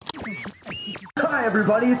Hi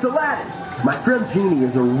everybody, it's Aladdin. My friend Genie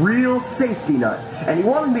is a real safety nut, and he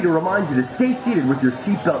wanted me to remind you to stay seated with your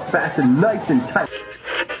seatbelt fastened nice and tight.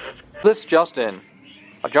 This just in.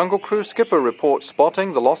 A Jungle Cruise skipper reports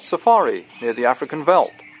spotting the lost safari near the African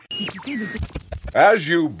veldt. As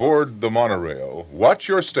you board the monorail, watch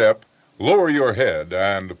your step, lower your head,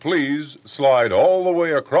 and please slide all the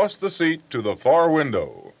way across the seat to the far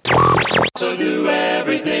window. So do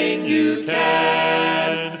everything you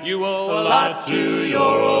can. You owe a lot to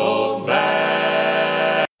your old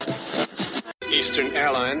man. Eastern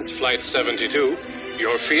Airlines Flight 72,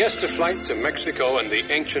 your Fiesta flight to Mexico and the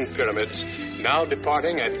ancient pyramids, now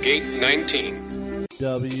departing at Gate 19.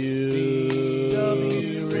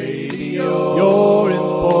 WDW Radio, your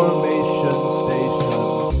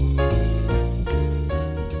information station.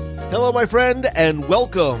 Hello, my friend, and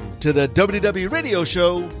welcome to the WDW Radio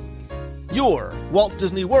Show, your Walt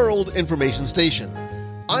Disney World information station.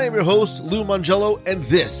 I am your host, Lou Mangello, and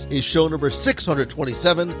this is show number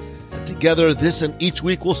 627. And together, this and each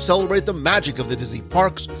week, we'll celebrate the magic of the Disney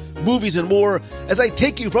parks, movies, and more as I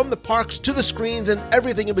take you from the parks to the screens and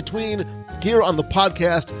everything in between here on the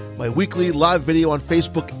podcast, my weekly live video on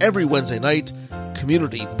Facebook every Wednesday night,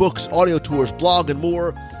 community, books, audio tours, blog, and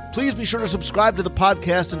more. Please be sure to subscribe to the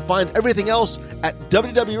podcast and find everything else at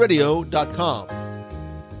www.radio.com.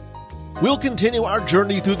 We'll continue our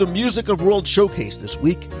journey through the Music of World Showcase this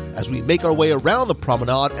week as we make our way around the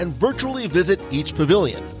promenade and virtually visit each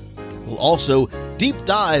pavilion. We'll also deep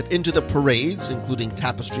dive into the parades, including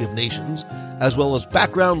Tapestry of Nations, as well as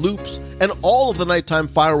background loops and all of the nighttime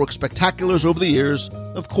fireworks spectaculars over the years,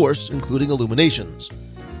 of course, including Illuminations.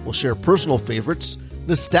 We'll share personal favorites,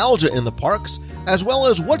 nostalgia in the parks, as well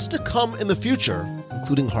as what's to come in the future,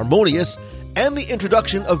 including Harmonious and the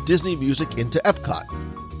introduction of Disney music into EPCOT.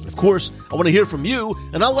 Of course, I want to hear from you,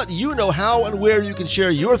 and I'll let you know how and where you can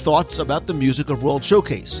share your thoughts about the Music of World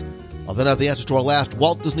Showcase. I'll then have the answer to our last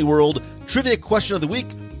Walt Disney World Trivia Question of the Week,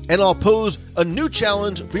 and I'll pose a new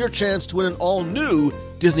challenge for your chance to win an all-new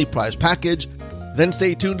Disney Prize package. Then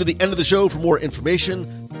stay tuned to the end of the show for more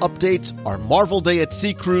information, updates, our Marvel Day at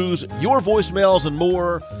Sea cruise, your voicemails, and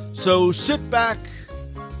more. So sit back,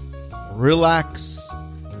 relax,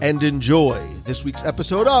 and enjoy this week's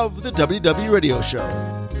episode of the WDW Radio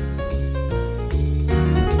Show.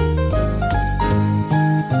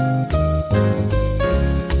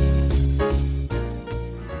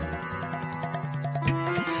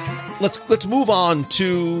 Let's move on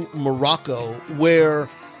to Morocco, where,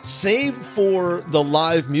 save for the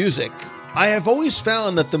live music, I have always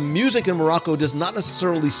found that the music in Morocco does not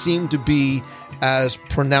necessarily seem to be as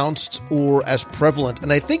pronounced or as prevalent.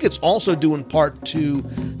 And I think it's also due in part to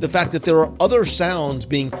the fact that there are other sounds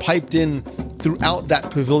being piped in throughout that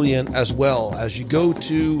pavilion as well. As you go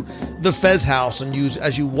to the Fez House and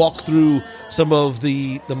as you walk through some of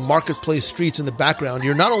the marketplace streets in the background,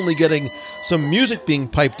 you're not only getting some music being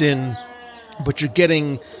piped in, but you're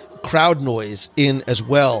getting crowd noise in as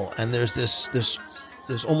well. And there's this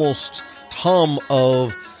almost hum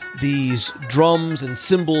of these drums and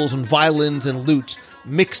cymbals and violins and lutes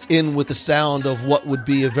mixed in with the sound of what would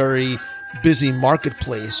be a very busy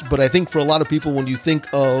marketplace. But I think for a lot of people, when you think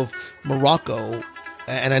of Morocco,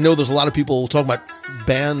 and I know there's a lot of people talking about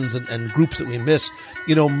bands and groups that we miss,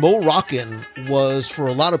 Moroccan was for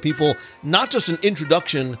a lot of people not just an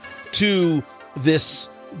introduction to this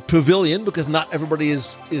pavilion, because not everybody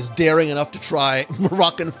is daring enough to try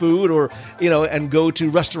Moroccan food or and go to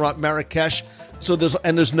restaurant Marrakesh. So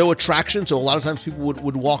there's no attraction, so a lot of times people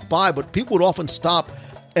would walk by, but people would often stop.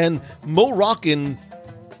 And Moroccan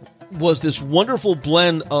was this wonderful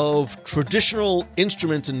blend of traditional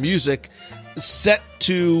instruments and music set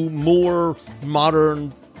to more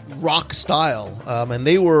modern rock style. And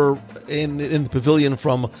they were in the pavilion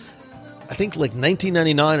from, I think, like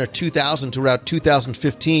 1999 or 2000 to around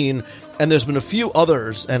 2015. And there's been a few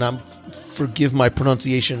others, and forgive my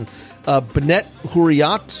pronunciation. Benet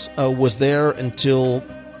Hurriyat was there until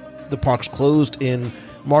the parks closed in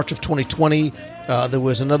March of 2020. There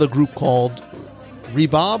was another group called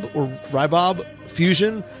Rybab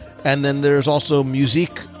Fusion, and then there's also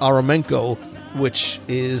Musique Aramenko, which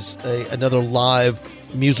is another live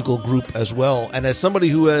musical group as well. And as somebody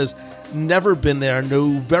who has never been there,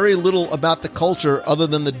 know very little about the culture other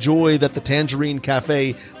than the joy that the Tangerine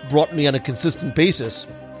Cafe brought me on a consistent basis,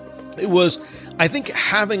 it was, I think,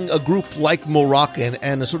 having a group like Moroccan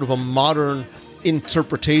and a sort of a modern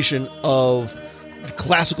interpretation of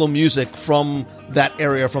classical music from that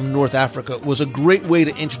area, from North Africa, was a great way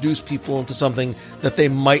to introduce people into something that they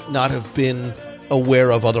might not have been aware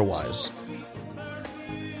of otherwise.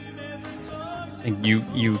 And you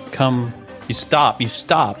stop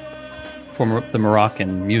for the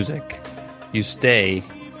Moroccan music, you stay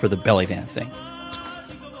for the belly dancing.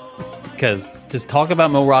 Because just talk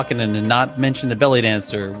about Moroccan and to not mention the belly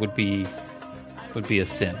dancer would be a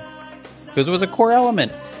sin. Because it was a core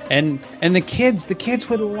element. And the kids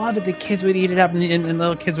would love it. The kids would eat it up, and the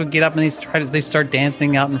little kids would get up and they start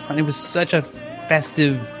dancing out in front. It was such a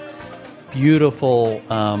festive, beautiful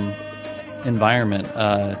environment.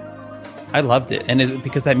 I loved it, and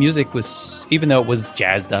because that music was, even though it was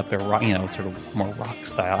jazzed up or sort of more rock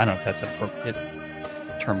style. I don't know if that's an appropriate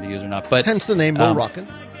term to use or not, but hence the name Moroccan.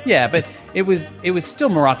 Yeah, but it was still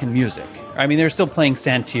Moroccan music. I mean, they were still playing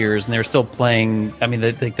santiers, and they were still playing. I mean,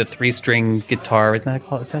 the 3-string guitar. Isn't that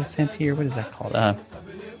called? Is that a santier? What is that called?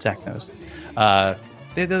 Zach knows.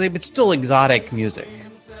 It's still exotic music,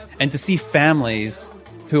 and to see families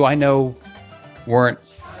who I know weren't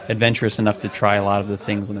adventurous enough to try a lot of the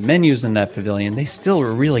things on the menus in that pavilion, they still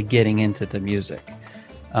were really getting into the music,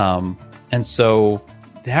 and so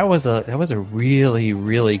that was a really,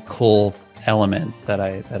 really cool element that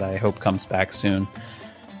I hope comes back soon,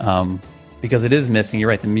 because it is missing. You're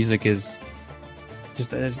right, the music is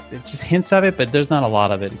it just hints of it, but there's not a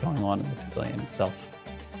lot of it going on in the pavilion itself.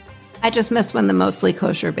 I just miss when the Mostly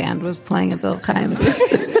Kosher band was playing at Bill Chaim.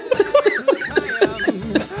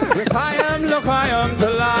 L'chaim to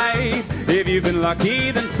life. If you've been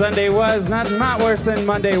lucky, then Sunday was not worse than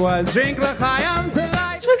Monday was. Drink l'chaim to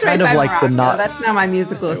life. Which was right kind of by like Morocco. the not. That's now my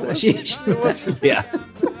musical association with this. Yeah.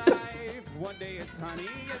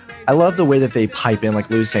 I love the way that they pipe in, like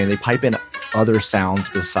Lou was saying, they pipe in other sounds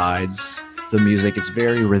besides the music. It's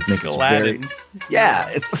very rhythmic. It's Aladdin.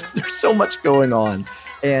 there's so much going on,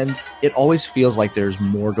 and it always feels like there's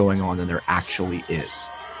more going on than there actually is.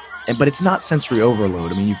 But it's not sensory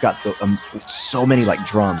overload. I mean, you've got so many like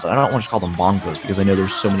drums. I don't want to call them bongos because I know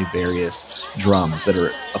there's so many various drums that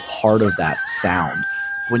are a part of that sound.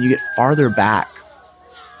 When you get farther back,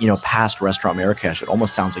 past Restaurant Marrakesh, it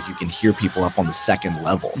almost sounds like you can hear people up on the second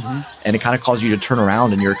level. Mm-hmm. And it kind of causes you to turn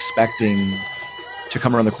around, and you're expecting to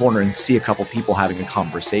come around the corner and see a couple people having a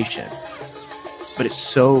conversation. But it's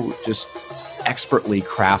so just expertly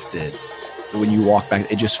crafted that when you walk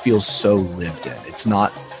back, it just feels so lived in. It's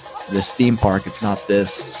not this theme park. It's not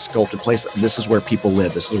this sculpted place. This is where people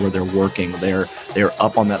live. This is where they're working. They're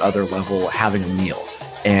up on that other level having a meal.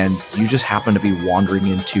 And you just happen to be wandering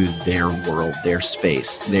into their world, their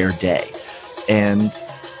space, their day. And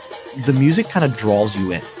the music kind of draws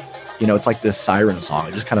you in. It's like this siren song.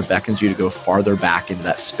 It just kind of beckons you to go farther back into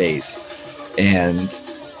that space and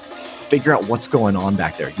figure out what's going on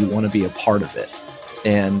back there. You want to be a part of it.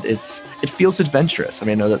 And it feels adventurous. I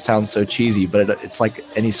mean, I know that sounds so cheesy, but it's like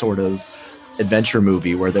any sort of adventure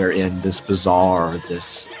movie where they're in this bazaar,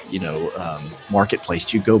 this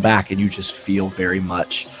marketplace. You go back and you just feel very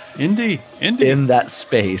much indie in that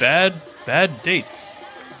space. Bad dates.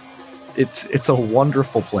 It's a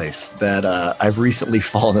wonderful place that I've recently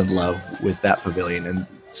fallen in love with that pavilion, and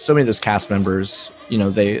so many of those cast members,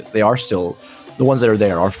 they are still. The ones that are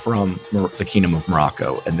there are from the Kingdom of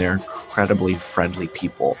Morocco, and they're incredibly friendly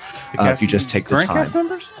people. If you just take the time. Current cast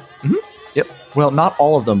members? Mm-hmm. Yep. Well, not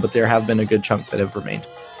all of them, but there have been a good chunk that have remained.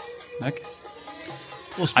 Okay.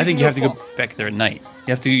 Well, I think you have to go back there at night.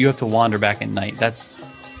 You have to wander back at night. That's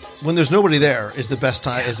when there's nobody there. Is the best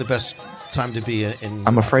time. Is the best time to be in.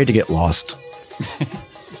 I'm afraid to get lost.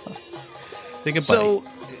 Think about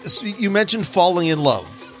so you mentioned falling in love,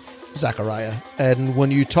 Zachariah, and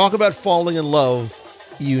when you talk about falling in love,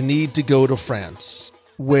 you need to go to France,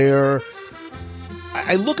 where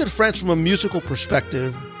I look at France from a musical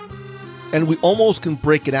perspective, and we almost can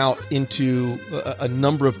break it out into a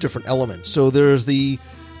number of different elements. So there's the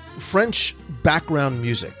French background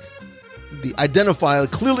music, the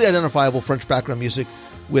clearly identifiable French background music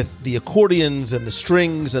with the accordions and the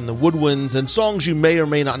strings and the woodwinds and songs you may or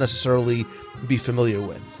may not necessarily be familiar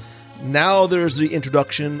with. Now there's the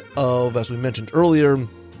introduction of, as we mentioned earlier,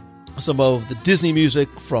 some of the Disney music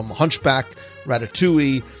from Hunchback,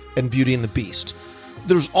 Ratatouille, and Beauty and the Beast.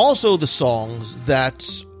 There's also the songs that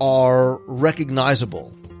are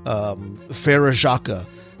recognizable. Frère Jacques.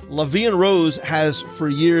 La Vie en Rose has for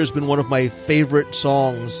years been one of my favorite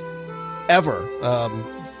songs ever,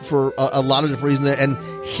 for a lot of different reasons.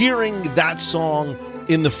 And hearing that song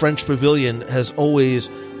in the French pavilion has always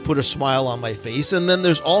put a smile on my face. And then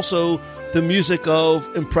there's also the music of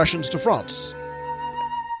Impressions de France.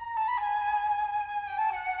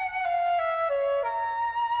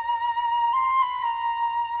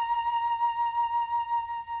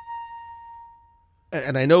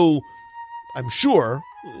 And I'm sure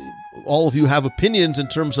all of you have opinions in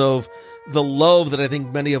terms of the love that I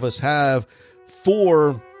think many of us have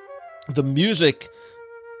for the music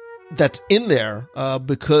that's in there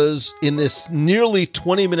because in this nearly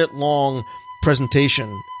 20-minute long presentation,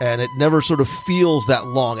 and it never sort of feels that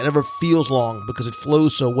long. It never feels long because it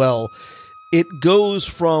flows so well. It goes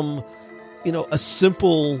from, a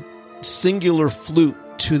simple singular flute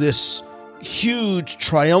to this huge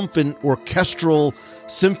triumphant orchestral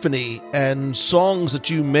symphony and songs that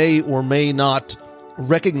you may or may not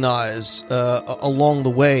recognize along the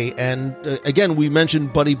way. And again, we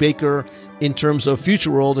mentioned Buddy Baker in terms of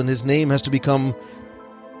Future World, and his name has to become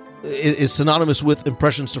is synonymous with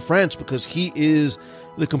Impressions to France because he is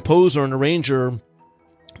the composer and arranger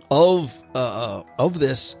of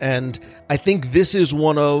this. And I think this is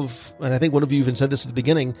and I think one of you even said this at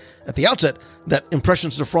the outset, that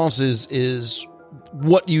Impressions to France is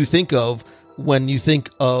what you think of when you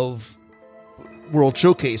think of World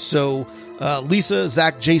Showcase. So Lisa,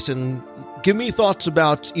 Zach, Jason, give me thoughts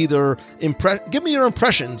about either give me your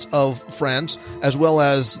impressions of France, as well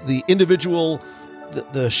as the individual,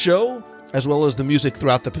 the show, as well as the music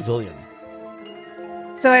throughout the pavilion.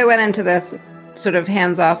 So I went into this sort of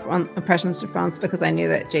hands-off on Impressions to France because I knew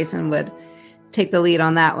that Jason would take the lead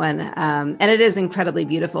on that one. And it is incredibly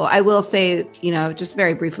beautiful. I will say, just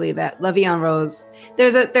very briefly, that La Vie en Rose,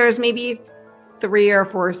 there's maybe 3 or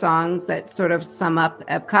 4 songs that sort of sum up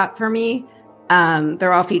EPCOT for me.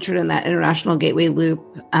 They're all featured in that International Gateway loop,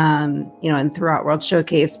 and throughout World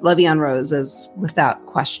Showcase. La Vie en Rose is without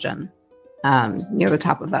question near the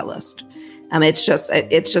top of that list. It's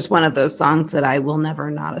just one of those songs that I will never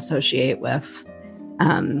not associate with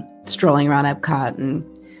strolling around EPCOT and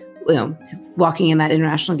walking in that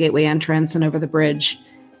International Gateway entrance and over the bridge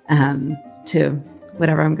to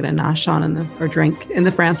whatever I'm going to nosh on or drink in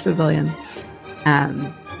the France Pavilion.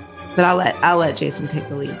 But I'll let Jason take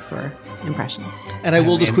the lead for impressions. And I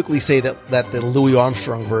will just quickly say that the Louis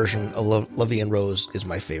Armstrong version of La Vie en Rose is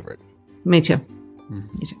my favorite. Me too.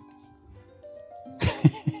 Me too.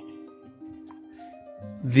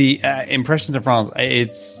 The Impressions of France,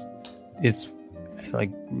 it's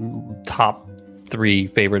like top 3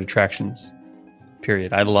 favorite attractions.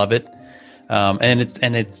 Period. I love it, and it's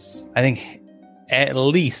I think at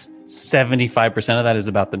least 75% of that is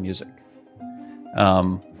about the music.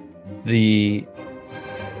 The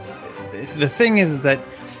thing is that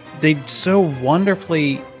they so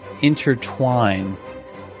wonderfully intertwine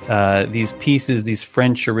these pieces, these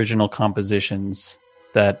French original compositions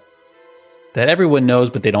that everyone knows,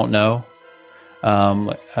 but they don't know.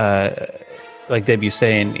 Like Debussy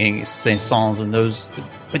and Saint-Saëns and those,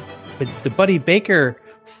 but the Buddy Baker,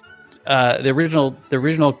 the original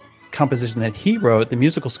composition that he wrote, the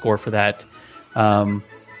musical score for that,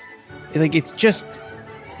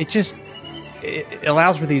 it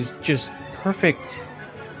allows for these just perfect,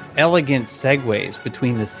 elegant segues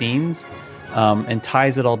between the scenes, and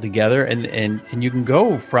ties it all together, and you can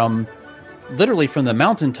go from literally from the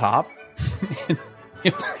mountaintop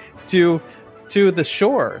to the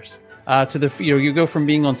shores, you go from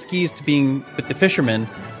being on skis to being with the fishermen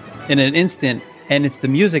in an instant, and it's the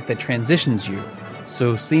music that transitions you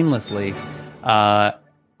so seamlessly.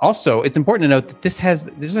 Also, it's important to note that this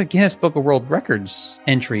is a Guinness Book of World Records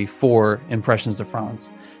entry for Impressions de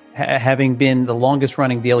France, having been the longest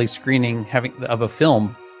running daily screening of a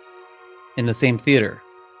film in the same theater,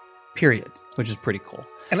 period, which is pretty cool.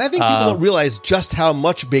 And I think people don't realize just how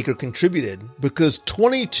much Baker contributed, because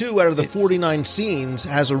 22 out of the 49 scenes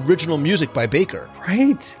has original music by Baker.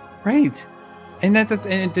 Right. And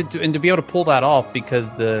to be able to pull that off, because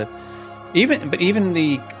even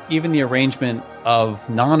the arrangement of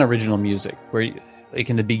non-original music, where like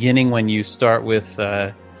in the beginning when you start with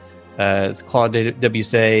Claude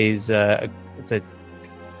Debussy's I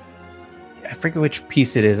forget which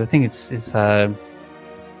piece it is. I think it's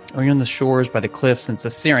or you're on the shores by the cliffs, and it's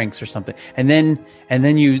a Syrinx or something. And then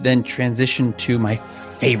you transition to my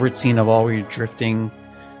favorite scene of all, where you're drifting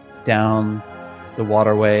down the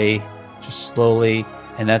waterway just slowly,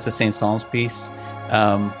 and that's the Saint-Saëns piece.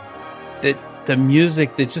 The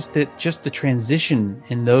music, just the transition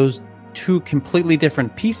in those 2 completely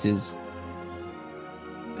different pieces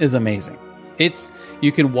is amazing.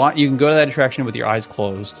 You can go to that attraction with your eyes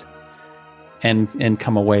closed and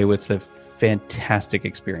come away with a fantastic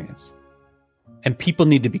experience. And people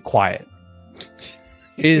need to be quiet.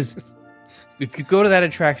 If you go to that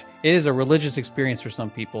attraction, it is a religious experience for some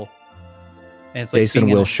people. And it's like Jason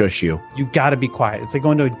will shush you. You got to be quiet. It's like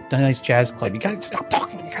going to a nice jazz club. You got to stop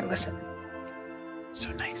talking. You got to listen.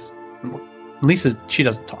 So nice. Lisa, she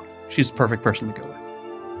doesn't talk. She's the perfect person to go with.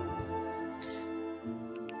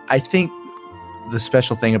 I think the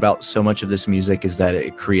special thing about so much of this music is that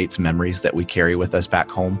it creates memories that we carry with us back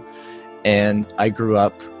home. And I grew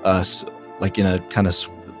up like in a kind of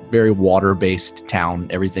very water-based town.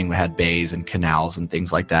 Everything had bays and canals and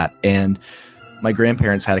things like that. And my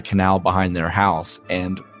grandparents had a canal behind their house,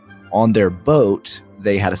 and on their boat,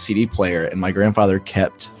 they had a CD player, and my grandfather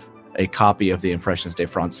kept a copy of the Impressions de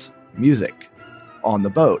France music on the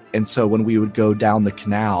boat. And so when we would go down the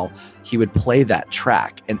canal, he would play that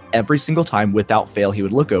track, and every single time without fail, he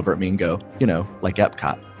would look over at me and go, like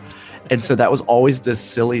EPCOT. And so that was always this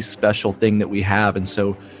silly special thing that we have. And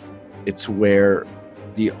so it's where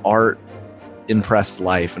the art impressed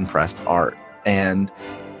life, impressed art. And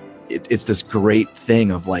it's this great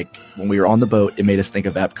thing of like, when we were on the boat, it made us think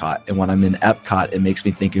of EPCOT. And when I'm in EPCOT, it makes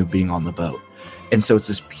me think of being on the boat. And so it's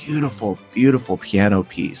this beautiful, beautiful piano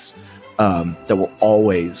piece that will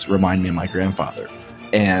always remind me of my grandfather.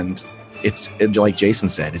 And it's like Jason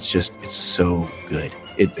said, it's so good.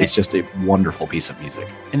 It's just a wonderful piece of music.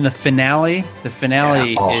 And the finale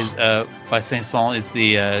is by Saint-Saëns is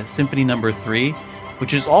the Symphony Number 3,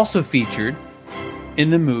 which is also featured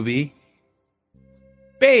in the movie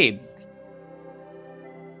Babe.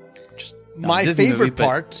 My favorite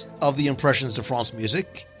part of the Impressions de France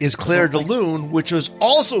music is Claire de Lune, which was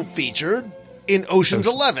also featured in Ocean's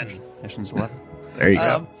 11. Ocean's 11. There you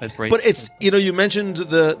go. That's great. But it's, you mentioned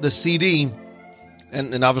the CD,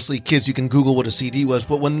 and obviously, kids, you can Google what a CD was.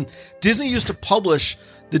 But when Disney used to publish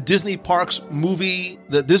the Disney Parks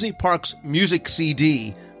music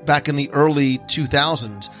CD back in the early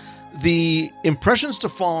 2000s, the Impressions de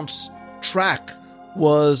France track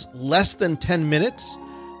was less than 10 minutes,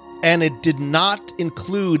 and it did not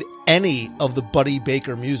include any of the Buddy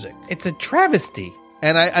Baker music. It's a travesty.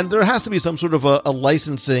 And there has to be some sort of a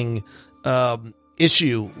licensing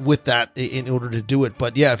issue with that in order to do it.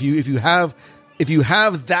 But yeah, if you have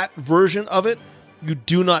that version of it, you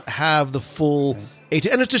do not have the full and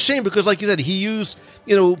it's a shame because, like you said, he used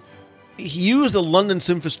the London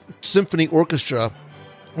Symphony Orchestra,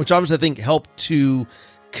 which obviously I think helped to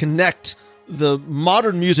connect the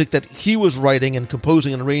modern music that he was writing and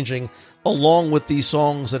composing and arranging along with these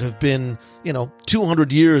songs that have been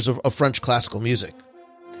 200 years of French classical music.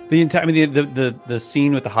 The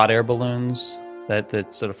scene with the hot air balloons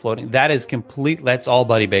that's sort of floating, that is complete. That's all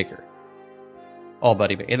Buddy Baker. All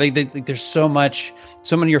Buddy Baker. There's so many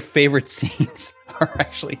of your favorite scenes are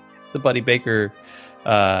actually the Buddy Baker.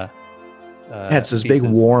 It's those big,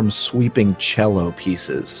 warm, sweeping cello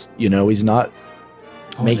pieces. He's not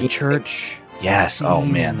making church. Yes. Oh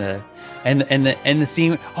man. The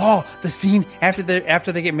scene. Oh, the scene after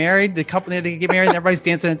they get married. The couple they get married. And everybody's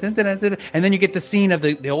dancing. And then you get the scene of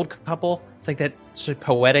the old couple. It's like that sort of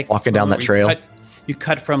poetic walking down that trail. You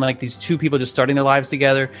cut from like these two people just starting their lives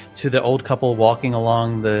together to the old couple walking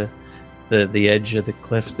along the edge of the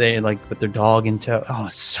cliffs. They with their dog in tow. Oh,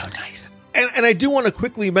 it's so nice. And I do want to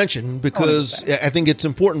quickly mention, because I think it's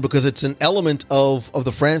important, because it's an element of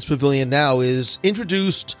the France Pavilion now, is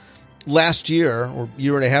introduced last year or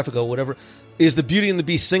year and a half ago, whatever, is the Beauty and the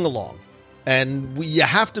Beast sing-along. And you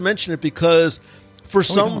have to mention it because for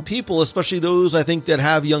some people, especially those I think that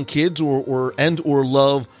have young kids or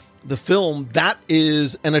love the film, that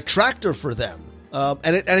is an attractor for them.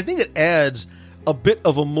 And I think it adds a bit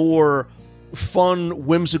of a more fun,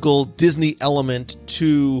 whimsical Disney element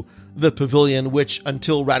to the pavilion, which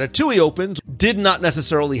until Ratatouille opened did not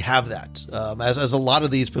necessarily have that, as a lot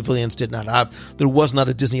of these pavilions did not have. There was not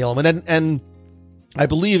a Disney element, and I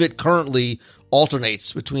believe it currently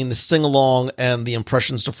alternates between the sing-along and the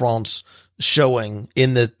Impressions de France showing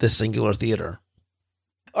in the singular theater.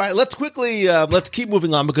 All right, let's keep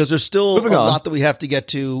moving on, because there's still a lot that we have to get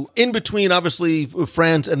to. In between, obviously,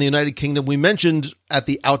 France and the United Kingdom, we mentioned at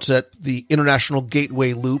the outset the International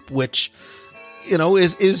Gateway Loop, which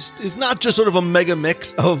is not just sort of a mega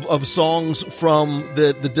mix of songs from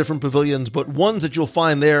the different pavilions, but ones that you'll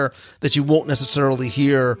find there that you won't necessarily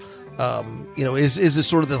hear. Is this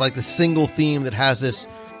sort of the single theme that has this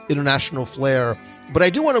international flair. But I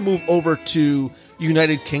do want to move over to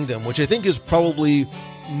United Kingdom, which I think is probably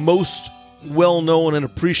most well known and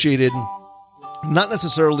appreciated, not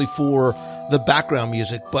necessarily for the background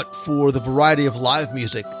music, but for the variety of live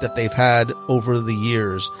music that they've had over the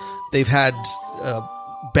years. They've had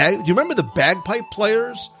do you remember the bagpipe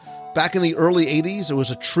players back in the early 80s? There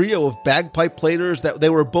was a trio of bagpipe players that they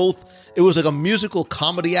were both, it was like a musical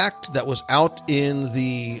comedy act that was out in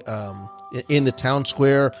the town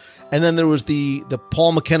square. And then there was the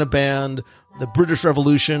Paul McKenna band, the British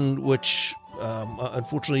Revolution, which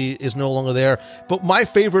unfortunately is no longer there. But my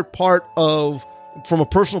favorite part from a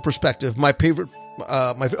personal perspective,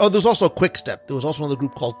 there's also Quick Step. There was also another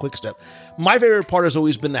group called Quick Step. My favorite part has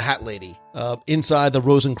always been the Hat Lady inside the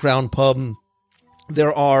Rose and Crown pub.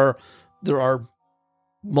 There are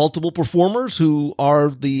multiple performers who are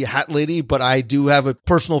the Hat Lady, but I do have a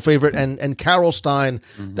personal favorite, and Carol Stein,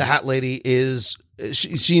 the Hat Lady, is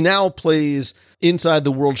she now plays inside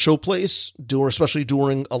the World Showplace, especially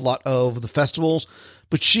during a lot of the festivals,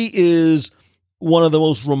 but she is one of the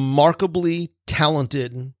most remarkably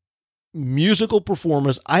talented musical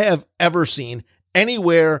performers I have ever seen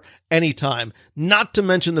anywhere, anytime. Not to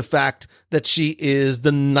mention the fact that she is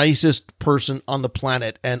the nicest person on the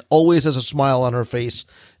planet and always has a smile on her face.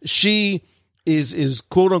 She is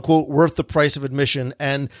quote unquote worth the price of admission.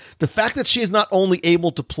 And the fact that she is not only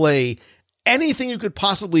able to play anything you could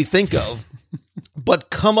possibly think of, but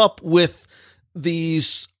come up with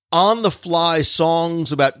these on the fly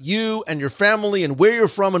songs about you and your family and where you're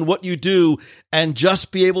from and what you do, and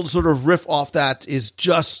just be able to sort of riff off that is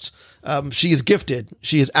just, she is gifted.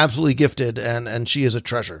 She is absolutely gifted, and she is a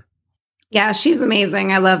treasure. Yeah, she's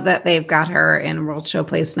amazing. I love that they've got her in World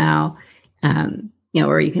Showplace now,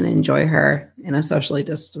 where you can enjoy her in a socially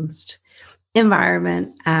distanced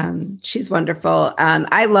environment. She's wonderful.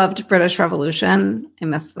 I loved British Revolution. I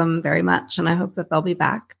miss them very much, and I hope that they'll be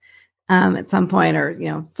back at some point,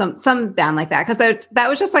 or some band like that, because that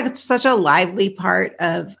was just like such a lively part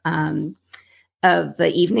of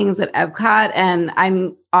the evenings at EPCOT. And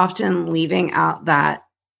I'm often leaving out that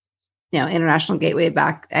International Gateway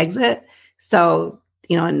back exit. So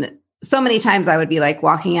and so many times I would be like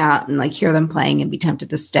walking out and like hear them playing and be tempted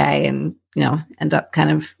to stay, and end up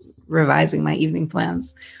kind of revising my evening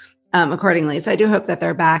plans accordingly. So I do hope that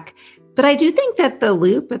they're back. But I do think that the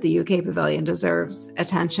loop at the UK Pavilion deserves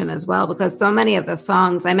attention as well, because so many of the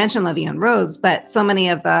songs, I mentioned Levy and Rose, but so many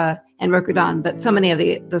of and Rokudan, but so many of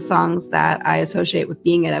the songs that I associate with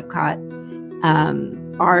being at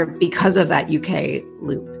EPCOT are because of that UK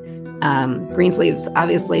loop. Greensleeves,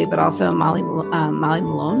 obviously, but also Molly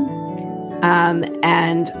Malone.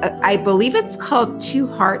 And I believe it's called 2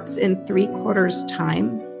 Hearts in 3/4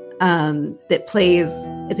 Time. That plays,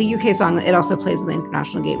 it's a UK song. It also plays in the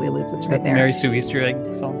International Gateway loop. That's right there. Mary Sue Easter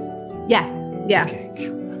Egg song? Yeah. Okay.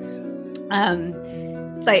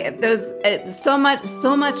 Like those, so much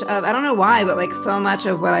of, I don't know why, but like so much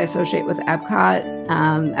of what I associate with EPCOT,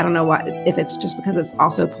 I don't know why, if it's just because it's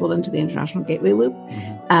also pulled into the International Gateway loop,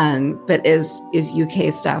 but is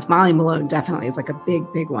UK stuff. Molly Malone definitely is like a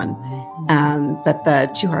big one. But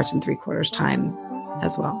the 2 Hearts in 3/4 Time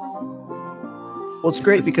as well. Well, it's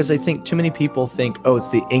great because I think too many people think, oh, it's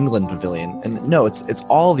the England Pavilion. And no, it's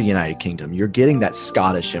all the United Kingdom. You're getting that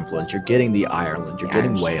Scottish influence. You're getting the Ireland. You're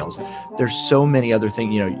getting Wales. There's so many other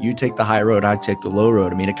things. You take the high road, I take the low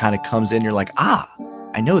road. I mean, it kind of comes in. You're like,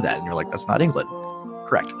 I know that. And you're like, that's not England.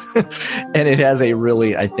 Correct. And it has a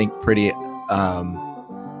really, I think, pretty,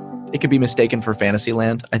 it could be mistaken for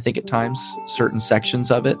Fantasyland, I think, at times, certain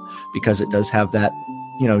sections of it, because it does have that,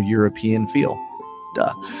 European feel.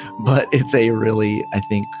 Duh. But it's a really, I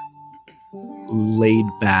think, laid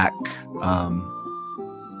back,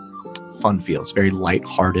 fun feel. It's very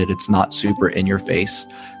lighthearted. It's not super in your face.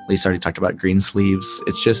 Lisa already talked about Greensleeves.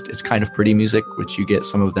 It's kind of pretty music, which you get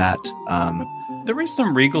some of that. There is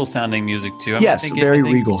some regal sounding music too. Yes, very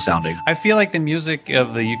regal sounding. I feel like the music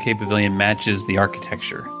of the UK Pavilion matches the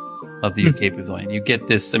architecture of the UK Pavilion. You get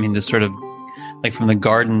this, this sort of like from the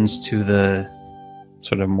gardens to the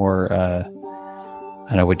sort of more,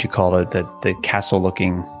 I don't know what you call it, the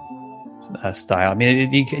castle-looking style. I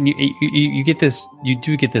mean, you get this, you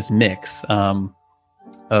do get this mix of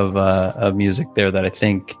music there that I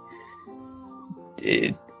think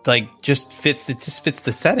it just fits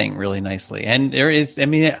the setting really nicely. And there is,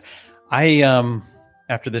 I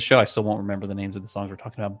after this show, I still won't remember the names of the songs we're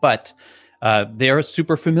talking about, but they are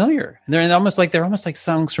super familiar, and they're almost like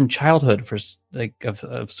songs from childhood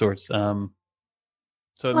of sorts.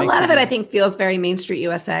 So a lot of it, I think, feels very Main Street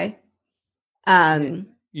USA.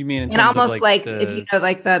 You mean in terms and almost of like if you know,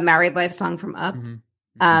 like the Married Life song from Up.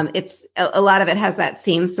 It's a lot of it has that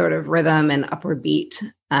same sort of rhythm and upward beat.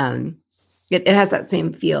 It has that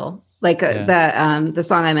same feel, like the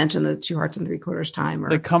song I mentioned, the 2 Hearts in 3/4 Time, or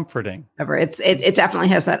the comforting. Whatever. It definitely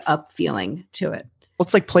has that up feeling to it. Well,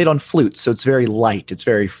 it's like played on flute, so it's very light. It's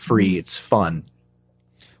very free. It's fun.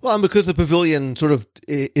 Well, and because the pavilion sort of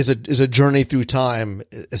is a journey through time,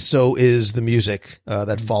 so is the music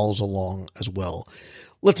that follows along as well.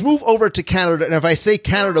 Let's move over to Canada. And if I say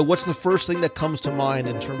Canada, what's the first thing that comes to mind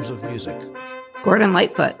in terms of music? Gordon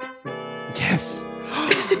Lightfoot. Yes.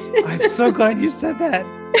 I'm so glad you said that.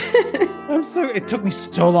 It took me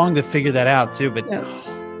so long to figure that out too, but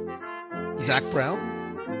Zach Brown?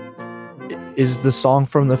 Is the song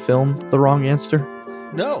from the film the wrong answer?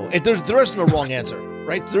 No, there isn't a wrong answer.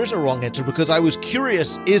 Right? There is a wrong answer, because I was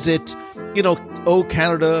curious, is it, oh,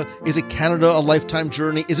 Canada, is it Canada a lifetime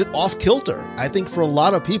journey? Is it Off Kilter? I think for a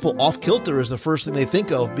lot of people, Off Kilter is the first thing they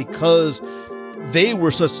think of because they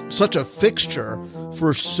were such a fixture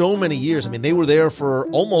for so many years. I mean, they were there for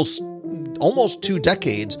almost 2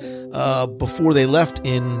 decades before they left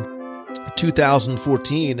in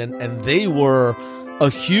 2014, and they were a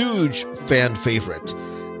huge fan favorite.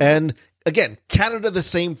 And again, Canada, the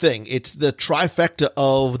same thing. It's the trifecta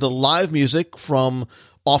of the live music from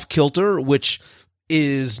Off Kilter, which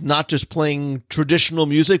is not just playing traditional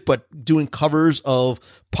music, but doing covers of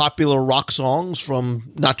popular rock songs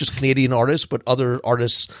from not just Canadian artists, but other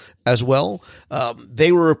artists as well.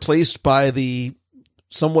 They were replaced by the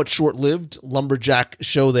somewhat short-lived Lumberjack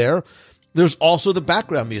show there. There's also the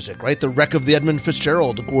background music, right? The Wreck of the Edmund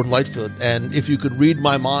Fitzgerald, Gordon Lightfoot, and If You Could Read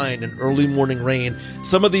My Mind, and Early Morning Rain.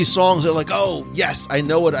 Some of these songs are like, oh, yes, I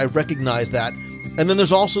know it, I recognize that. And then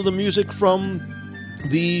there's also the music from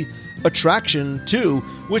the Attraction, too,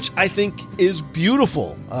 which I think is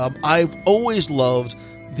beautiful. I've always loved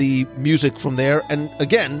the music from there. And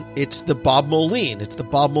again, it's the Bob Moline. It's the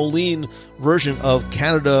Bob Moline version of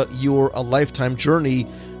Canada, You're a Lifetime Journey,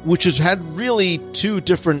 which has had really 2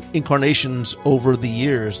 different incarnations over the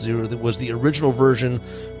years. There was the original version,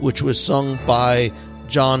 which was sung by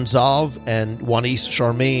John Zav and Juanice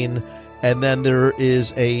Charmaine. And then there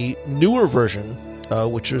is a newer version,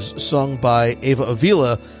 which was sung by Ava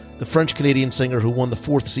Avila, the French-Canadian singer who won the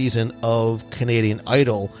 4th season of Canadian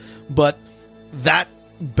Idol. But that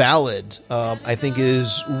ballad, I think,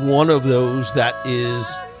 is one of those that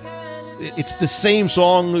is... It's the same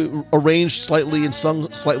song arranged slightly and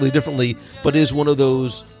sung slightly differently, but is one of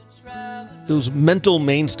those mental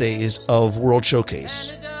mainstays of World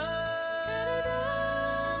Showcase.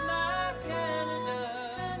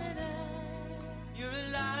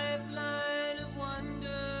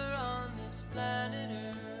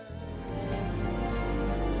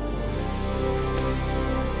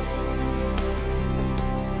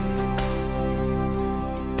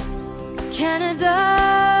 Canada.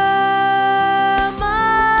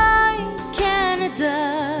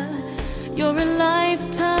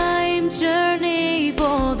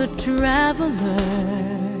 Traveler,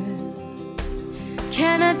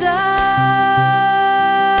 Canada,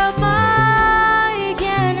 my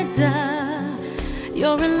Canada,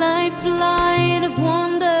 you're a lifeline of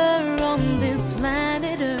wonder on this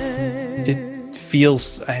planet Earth. It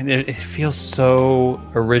feels so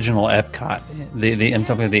original EPCOT. I'm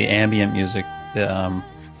talking about the ambient music, the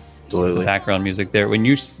background music there. When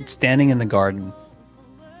you're standing in the garden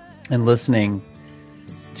and listening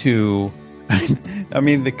to. I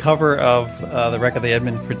mean, the cover of The Wreck of the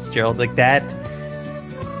Edmund Fitzgerald, like that,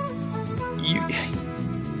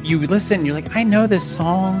 you listen, you're like, I know this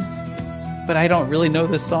song, but I don't really know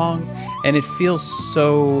this song. And it feels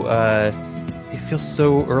so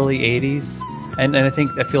early 80s. And I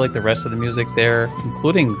feel like the rest of the music there,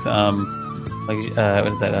 including what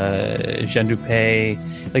is that, Jean Dupé,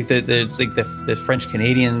 like the French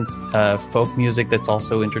Canadian folk music that's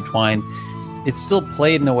also intertwined. It's still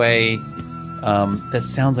played in a way that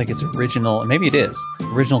sounds like it's original, and maybe it is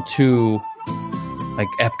original to like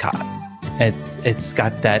EPCOT. It's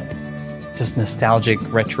got that just nostalgic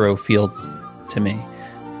retro feel to me,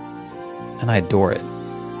 and I adore it.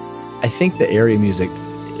 I think the area music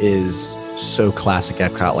is so classic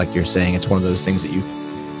EPCOT, like you're saying. It's one of those things that you,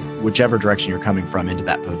 whichever direction you're coming from into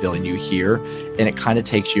that pavilion, you hear, and it kind of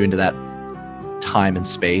takes you into that time and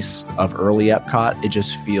space of early EPCOT. It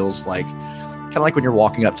just feels like kind of like when you're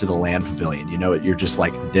walking up to the land pavilion, you know, you're just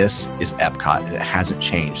like, this is EPCOT, and it hasn't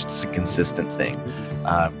changed. It's a consistent thing.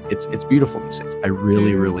 It's beautiful music. I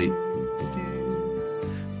really, really.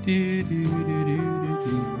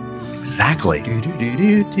 Exactly.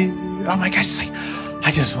 Oh my gosh! It's like,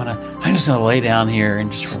 I just want to lay down here and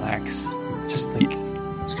just relax. Just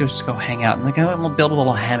go hang out, and like we'll build a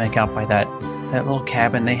little hammock out by that little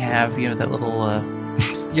cabin they have. You know, that little.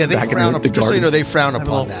 Yeah, they frown upon. Just so you know, they frown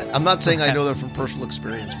upon that. I'm not saying I know that from personal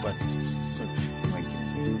experience, but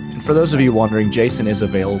for those of you wondering, Jason is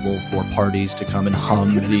available for parties to come and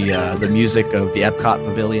hum the music of the EPCOT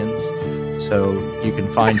pavilions. So you can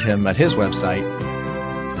find him at his website.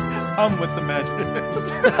 Hum with the magic.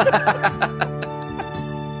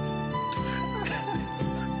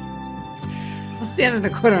 I'll stand in a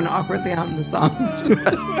corner and awkwardly hum the songs.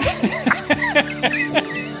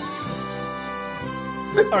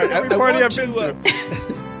 All right, I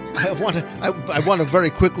want to very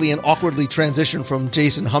quickly and awkwardly transition from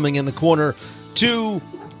Jason humming in the corner to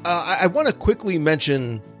I want to quickly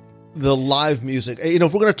mention the live music. You know,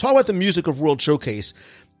 if we're going to talk about the music of World Showcase,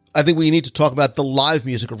 I think we need to talk about the live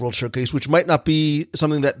music of World Showcase, which might not be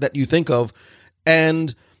something that you think of.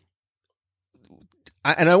 And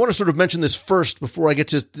I want to sort of mention this first before I get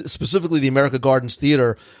to specifically the America Gardens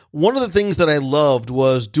Theater. One of the things that I loved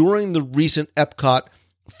was during the recent EPCOT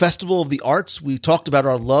Festival of the Arts, we talked about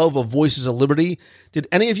our love of Voices of Liberty. Did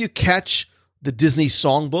any of you catch the Disney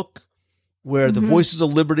Songbook where the Voices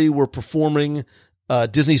of Liberty were performing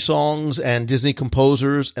Disney songs and Disney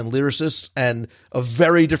composers and lyricists, and a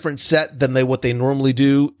very different set than what they normally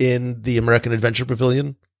do in the American Adventure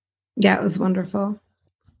Pavilion? Yeah, it was wonderful.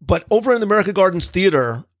 But over in the America Gardens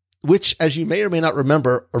Theater, which, as you may or may not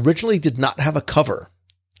remember, originally did not have a cover.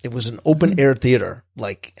 It was an open-air theater,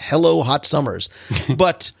 like Hello Hot Summers.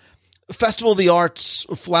 But Festival of the Arts,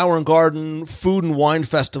 Flower and Garden, food and wine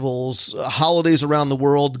festivals, holidays around the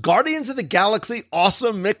world, Guardians of the Galaxy,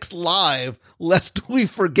 Awesome Mix Live, lest we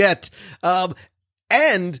forget.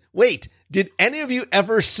 And wait, did any of you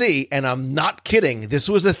ever see, and I'm not kidding, this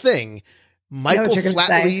was a thing, Michael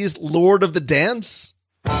Flatley's Lord of the Dance?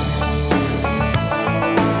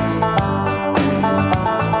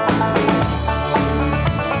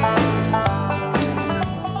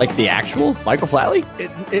 Like the actual Michael Flatley?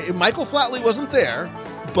 Michael Flatley wasn't there,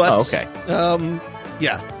 but okay.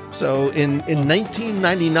 Yeah. So in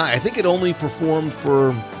 1999, I think it only performed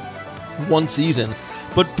for one season.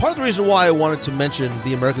 But part of the reason why I wanted to mention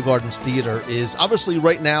the America Gardens Theater is obviously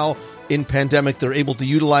right now in pandemic, they're able to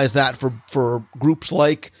utilize that for groups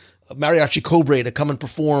like Mariachi Cobre to come and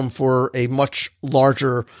perform for a much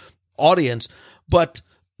larger audience. But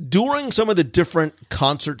during some of the different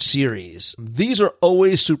concert series, these are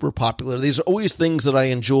always super popular. These are always things that I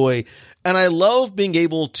enjoy. And I love being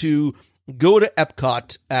able to go to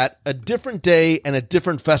EPCOT at a different day and a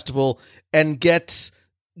different festival and get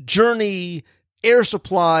Journey, Air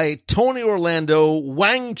Supply, Tony Orlando,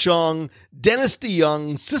 Wang Chung, Dennis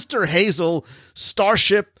DeYoung, Sister Hazel,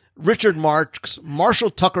 Starship, Richard Marx, Marshall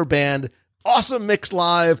Tucker Band, Awesome Mix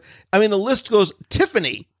Live. I mean, the list goes.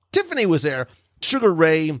 Tiffany was there. Sugar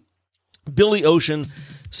Ray, Billy Ocean,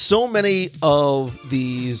 so many of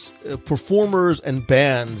these performers and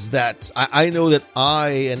bands that I know that I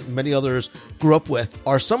and many others grew up with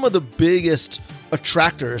are some of the biggest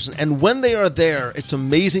attractors. And when they are there, it's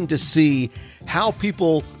amazing to see how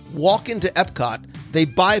people walk into EPCOT, they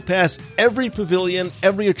bypass every pavilion,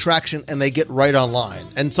 every attraction, and they get right online.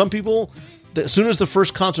 And some people, as soon as the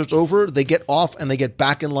first concert's over, they get off and they get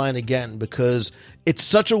back in line again because it's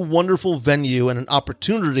such a wonderful venue and an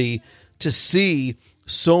opportunity to see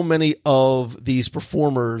so many of these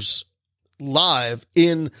performers live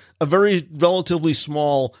in a very relatively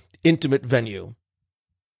small, intimate venue.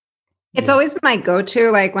 It's always my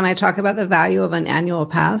go-to, like when I talk about the value of an annual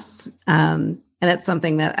pass. And it's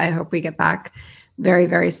something that I hope we get back very,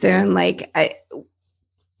 very soon. Like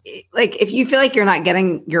if you feel like you're not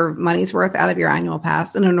getting your money's worth out of your annual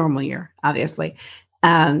pass in a normal year, obviously,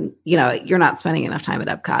 you're not spending enough time at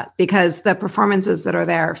EPCOT because the performances that are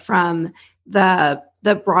there from the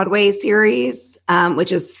Broadway series,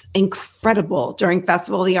 which is incredible during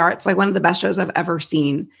Festival of the Arts, like one of the best shows I've ever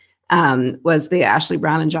seen, was the Ashley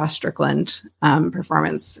Brown and Josh Strickland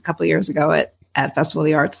performance a couple of years ago at Festival of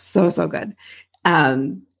the Arts. So good.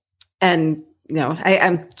 And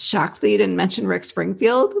I'm shocked that you didn't mention Rick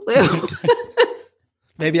Springfield, Lou.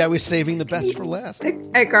 Maybe I was saving the best for last.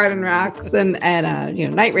 At Garden Rocks and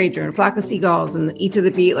Night Ranger and Flock of Seagulls and Eat to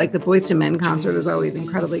the Beat, like the Boyz II Men concert is always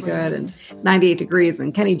incredibly good, and 98 Degrees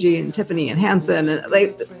and Kenny G and Tiffany and Hanson, and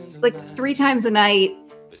like 3 times a night,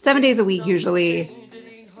 7 days a week usually.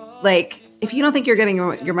 Like if you don't think you're getting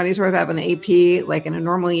your money's worth out of an AP, like in a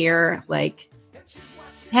normal year, like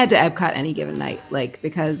head to EPCOT any given night, like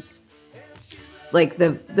because like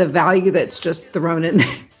the value that's just thrown in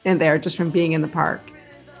there just from being in the park.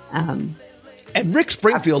 And Rick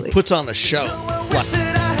Springfield absolutely puts on a show.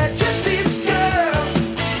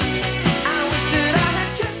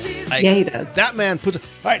 Yeah, he does. That man puts. All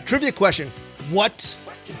right, trivia question: what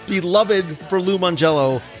beloved for Lou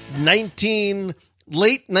Mangello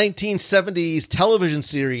late 1970s television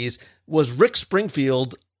series was Rick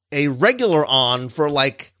Springfield a regular on for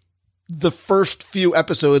like the first few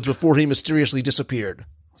episodes before he mysteriously disappeared?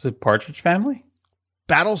 Was it Partridge Family?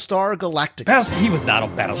 Battlestar Galactica. He was not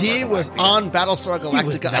on Battlestar Galactica. He was on Battlestar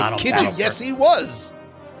Galactica. I kid you. Yes, he was.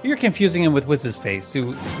 You're confusing him with What's His Face.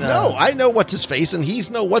 No, I know What's His Face, and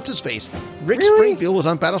he's no What's His Face. Rick Springfield was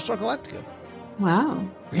on Battlestar Galactica. Wow.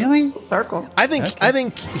 Really? Full circle. I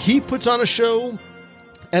think he puts on a show,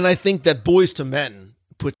 and I think that Boyz II Men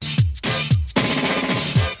put.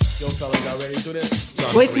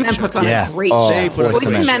 Boyz II Men puts on a great show.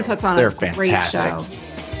 Boyz II Men puts on a great show.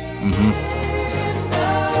 Mm-hmm.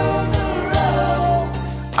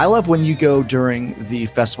 I love when you go during the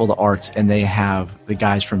Festival of the Arts and they have the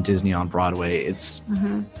guys from Disney on Broadway. It's,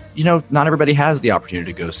 not everybody has the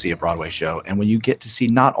opportunity to go see a Broadway show. And when you get to see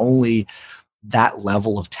not only that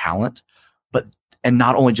level of talent, and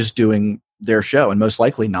not only just doing their show, and most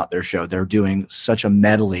likely not their show, they're doing such a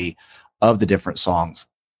medley of the different songs.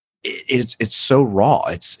 It's so raw.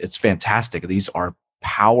 It's fantastic. These are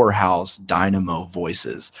powerhouse dynamo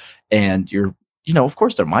voices, and of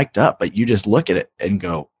course they're mic'd up, but you just look at it and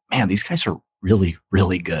go, man, these guys are really,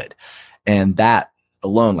 really good. And that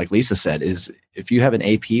alone, like Lisa said, is if you have an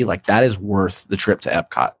AP, like that is worth the trip to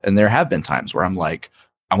EPCOT. And there have been times where I'm like,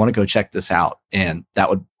 I want to go check this out. And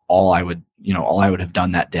that would all I would have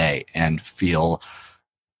done that day and feel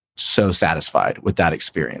so satisfied with that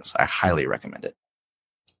experience. I highly recommend it.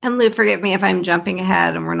 And Lou, forgive me if I'm jumping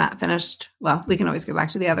ahead and we're not finished. Well, we can always go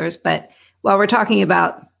back to the others, but while we're talking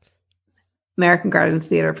about American Gardens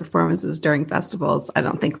Theater performances during festivals, I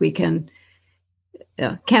don't think we can,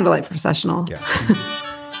 Candlelight Processional. Yeah.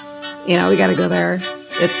 We got to go there.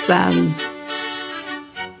 It's,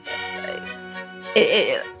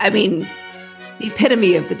 the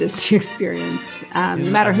epitome of the Disney experience, no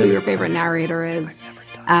matter who your favorite narrator is,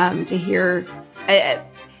 to hear,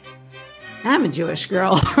 I'm a Jewish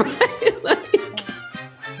girl, right?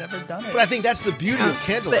 Never done it. But I think that's the beauty of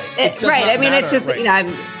Candlelight. It's just,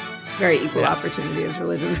 I'm very equal opportunity as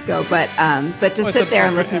religions go, but to sit there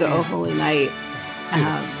and listen to O Holy Night,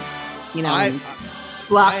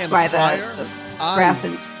 blocked by the brass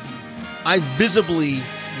and... I visibly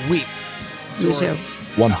weep. Me too.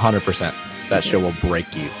 100%. That show will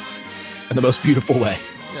break you in the most beautiful way.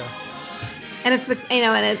 Yeah. And it's the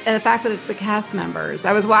and the fact that it's the cast members.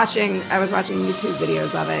 I was watching YouTube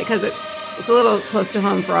videos of it because it's a little close to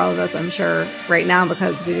home for all of us, I'm sure, right now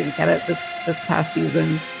because we didn't get it this past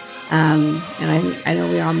season. And I know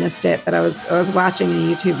we all missed it, but I was watching a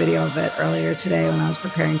YouTube video of it earlier today when I was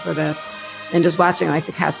preparing for this, and just watching like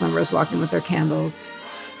the cast members walking with their candles.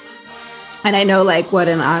 And I know like what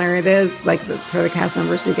an honor it is, like for the cast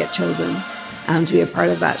members who get chosen to be a part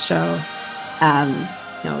of that show,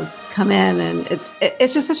 come in, and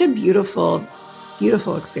it's just such a beautiful,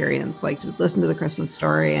 beautiful experience. Like to listen to the Christmas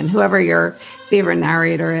story, and whoever your favorite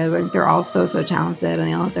narrator is, like they're all so talented, and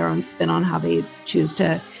they all have their own spin on how they choose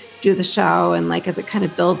to do the show. And like as it kind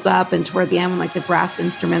of builds up, and toward the end, when like the brass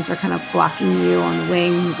instruments are kind of flocking you on the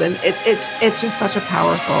wings, and it's just such a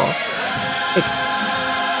powerful.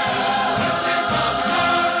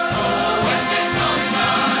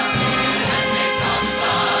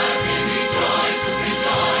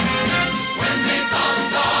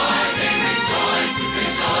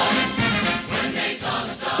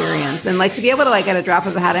 Experience. And like to be able to like at a drop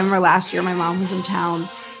of a hat. I remember last year my mom was in town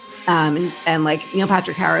and like Neil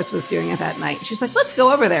Patrick Harris was doing it that night. She's like, let's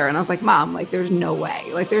go over there. And I was like, Mom, like there's no way.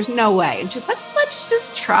 And she's like, let's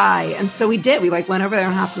just try. And so we did. We like went over there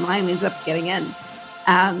and hopped in line. We ended up getting in.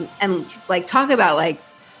 And like talk about like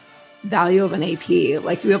value of an AP,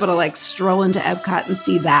 like to be able to like stroll into EPCOT and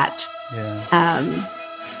see that. Yeah.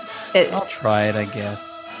 I'll try it, I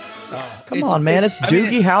guess. Come on, man! It's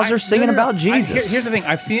Doogie Howser singing about Jesus. Here's the thing: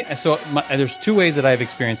 I've seen it. So there's two ways that I've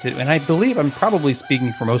experienced it, and I believe I'm probably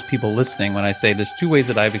speaking for most people listening when I say there's two ways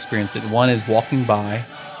that I've experienced it. One is walking by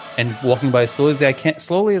as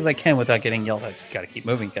slowly as I can without getting yelled at. Got to keep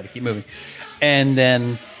moving. And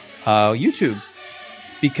then YouTube,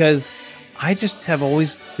 because I just have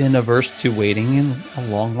always been averse to waiting in a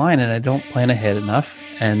long line, and I don't plan ahead enough.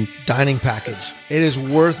 And dining package. It is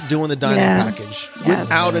worth doing the dining package.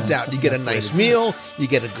 Without a doubt. You get a nice meal. You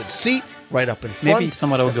get a good seat right up in front. Maybe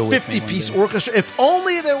someone will go with me. 50-piece orchestra. If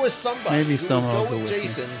only there was somebody maybe who someone would go with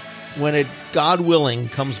Jason when it, God willing,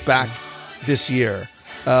 comes back this year.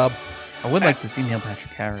 I would like to see Neil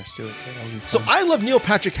Patrick Harris do it. So I love Neil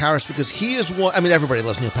Patrick Harris because he is one. I mean, everybody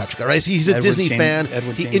loves Neil Patrick Harris. He's a Disney fan.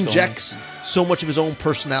 He injects so much of his own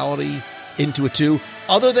personality into it too.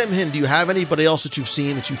 Other than him, do you have anybody else that you've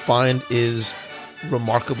seen that you find is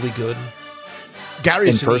remarkably good? Gary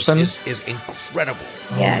Sinise is incredible.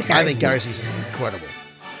 Yeah, I think Gary Sinise is incredible.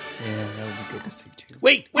 Yeah, that would be good to see too.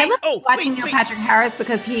 Wait! Watching Neil Patrick Harris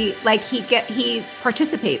because he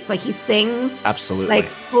participates, like he sings absolutely, like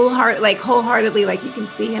wholeheartedly, like you can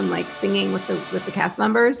see him like singing with the cast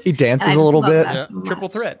members. He dances a little bit. Yeah. Triple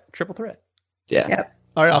threat. Yeah. Yep.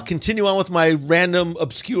 All right, I'll continue on with my random,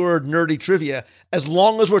 obscure, nerdy trivia. As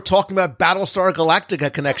long as we're talking about Battlestar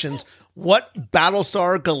Galactica connections, what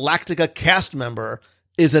Battlestar Galactica cast member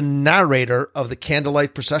is a narrator of the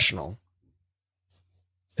Candlelight Processional?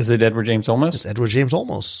 Is it Edward James Olmos? It's Edward James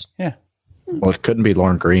Olmos. Yeah. Well, it couldn't be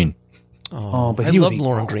Lauren Green. Oh, but I love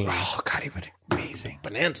Lauren Green. Oh, God, he would be amazing.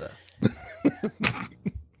 Bonanza.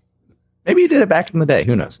 Maybe he did it back in the day.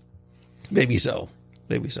 Who knows? Maybe so.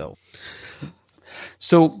 Maybe so.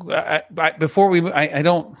 So before I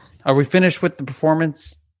don't. Are we finished with the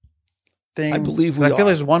performance thing? I believe we I feel are.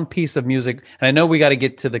 there's one piece of music, and I know we got to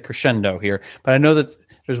get to the crescendo here, but I know that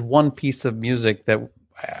there's one piece of music that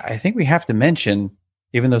I think we have to mention,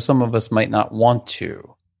 even though some of us might not want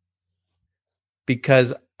to,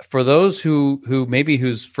 because for those who maybe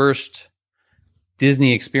whose first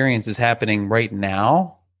Disney experience is happening right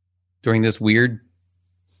now during this weird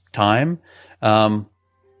time,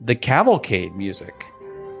 the cavalcade music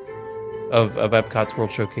of Epcot's World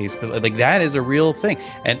Showcase, but like that is a real thing,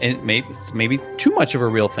 and it's maybe too much of a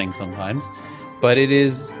real thing sometimes, but it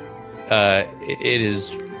is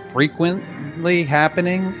frequently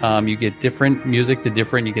happening. You get different music,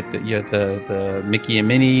 you get the Mickey and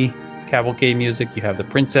Minnie cavalcade music, you have the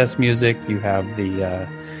princess music, you have the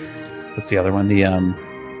what's the other one?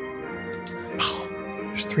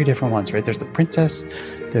 There's three different ones, right? There's the princess,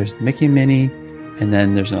 there's the Mickey and Minnie, and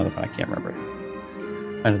then there's another one I can't remember.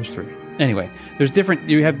 I know there's three. Anyway, there's different.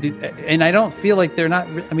 You have, and I don't feel like they're not.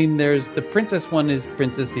 I mean, there's the princess one is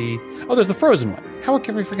princessy. Oh, there's the Frozen one. How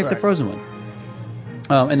can we forget the Frozen one?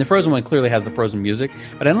 And the Frozen one clearly has the Frozen music,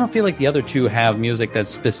 but I don't feel like the other two have music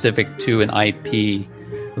that's specific to an IP.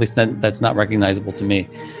 At least that's not recognizable to me.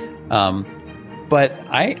 But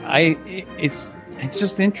it's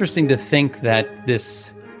just interesting to think that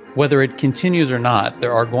this, whether it continues or not,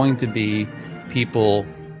 there are going to be people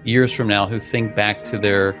years from now who think back to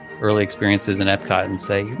their early experiences in Epcot and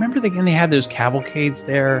say, remember they had those cavalcades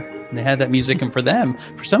there and they had that music, and for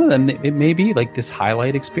some of them it may be like this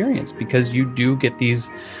highlight experience, because you do get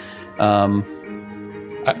these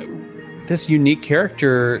this unique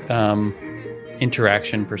character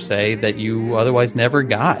interaction per se that you otherwise never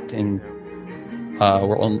got in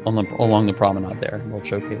along the promenade there in World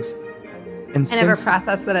Showcase. And I never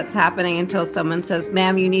process that it's happening until someone says,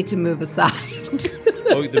 "Ma'am, you need to move aside."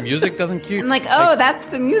 Oh, the music doesn't cue. I'm like, oh, that's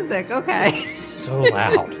the music. Okay. So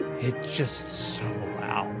loud. It's just so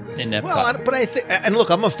loud in Epcot. Well, but I think, and look,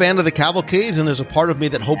 I'm a fan of the cavalcades, and there's a part of me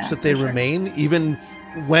that hopes that they remain even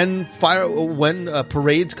when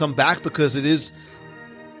parades come back, because it is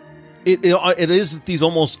these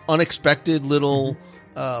almost unexpected little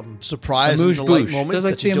surprise and delight moments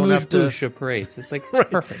that you don't have to parades. It's like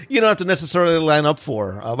right. Perfect. You don't have to necessarily line up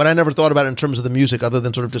for. But I never thought about it in terms of the music, other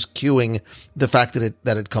than sort of just cueing the fact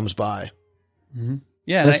that it comes by. Mm-hmm.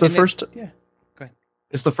 Yeah, it's the first. Yeah, go ahead.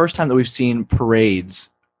 It's the first time that we've seen parades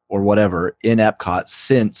or whatever in Epcot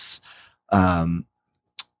since,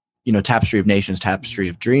 Tapestry of Nations, Tapestry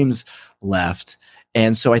of Dreams left,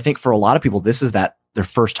 and so I think for a lot of people, this is their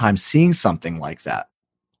first time seeing something like that.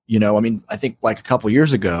 I think like a couple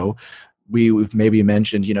years ago, we've maybe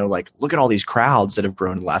mentioned, like, look at all these crowds that have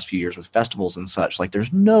grown in the last few years with festivals and such. Like,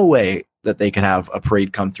 there's no way that they could have a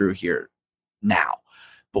parade come through here now.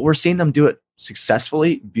 But we're seeing them do it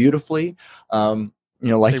successfully, beautifully. Like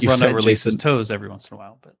they you run said, over Jason, Lisa's toes every once in a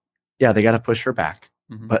while. But yeah, they got to push her back.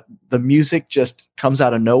 Mm-hmm. But the music just comes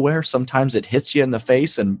out of nowhere. Sometimes it hits you in the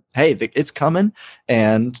face and, hey, it's coming.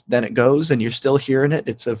 And then it goes and you're still hearing it.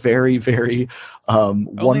 It's a very, very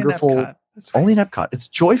wonderful. Right. Only in Epcot. It's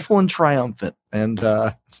joyful and triumphant. And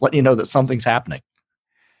it's letting you know that something's happening.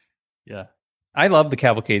 Yeah. I love the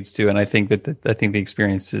cavalcades too. And I think that the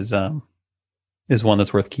experience is one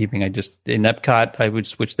that's worth keeping. In Epcot, I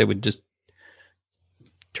would wish they would just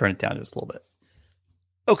turn it down just a little bit.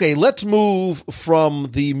 Okay, let's move from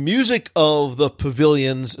the music of the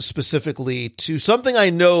pavilions specifically to something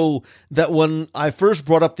I know that when I first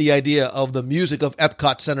brought up the idea of the music of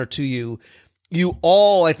Epcot Center to you, you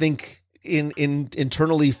all, I think,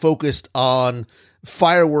 internally focused on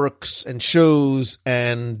fireworks and shows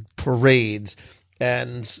and parades.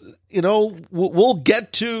 And, we'll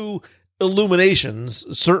get to illuminations,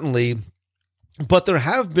 certainly, but there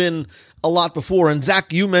have been a lot before. And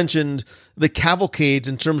Zach, you mentioned the cavalcades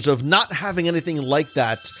in terms of not having anything like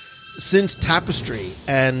that since Tapestry.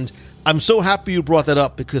 And I'm so happy you brought that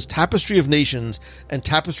up, because Tapestry of Nations and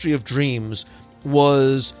Tapestry of Dreams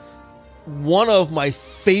was one of my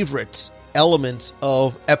favorite elements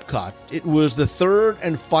of Epcot. It was the third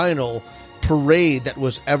and final parade that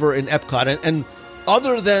was ever in Epcot. And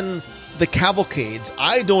other than the cavalcades,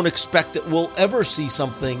 I don't expect that we'll ever see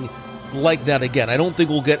something like that again. I don't think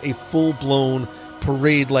we'll get a full-blown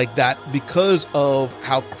parade like that because of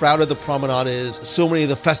how crowded the promenade is. So many of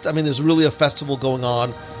the there's really a festival going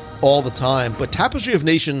on all the time. But Tapestry of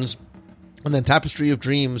Nations and then Tapestry of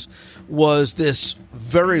Dreams was this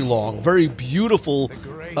very long, very beautiful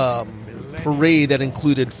parade that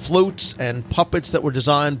included floats and puppets that were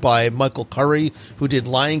designed by Michael Curry, who did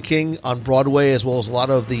Lion King on Broadway, as well as a lot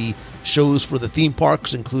of the shows for the theme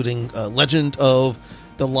parks, including Legend of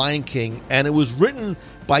the Lion King. And it was written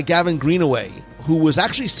by Gavin Greenaway, who was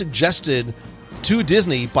actually suggested to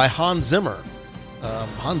Disney by Hans Zimmer.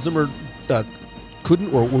 Hans Zimmer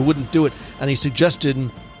couldn't or wouldn't do it, and he suggested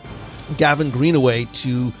Gavin Greenaway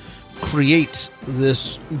to create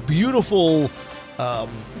this beautiful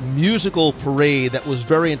musical parade that was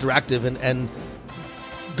very interactive, and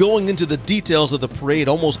going into the details of the parade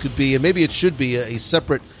almost could be, and maybe it should be, a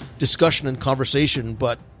separate discussion and conversation,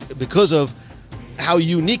 but because of how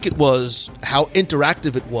unique it was, how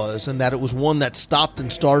interactive it was, and that it was one that stopped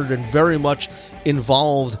and started and very much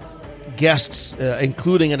involved guests,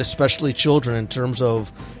 including and especially children, in terms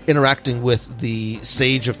of interacting with the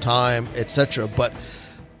Sage of Time, etc. But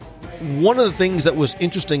one of the things that was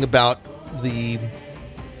interesting about the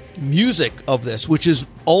music of this, which has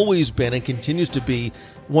always been and continues to be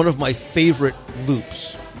one of my favorite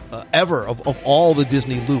loops ever of all the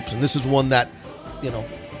Disney loops, and this is one that,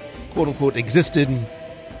 quote unquote, existed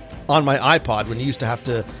on my iPod when you used to have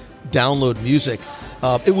to download music.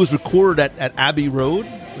 It was recorded at Abbey Road,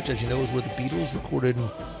 which, as you know, is where the Beatles recorded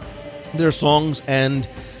their songs, and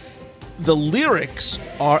the lyrics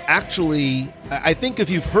are actually, I think if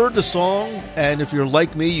you've heard the song, and if you're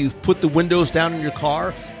like me, you've put the windows down in your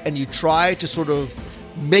car and you try to sort of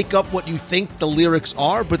make up what you think the lyrics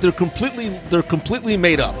are, but they're completely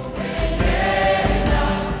made up.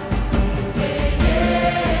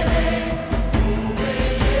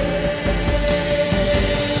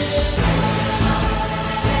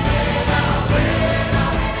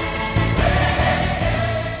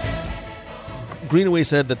 Greenaway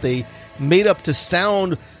said that they made up to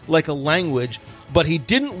sound like a language, but he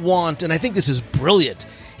didn't want, and I think this is brilliant,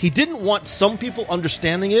 he didn't want some people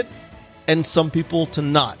understanding it and some people to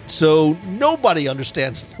not. So nobody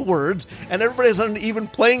understands the words and everybody's on an even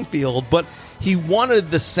playing field, but he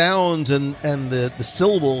wanted the sounds and the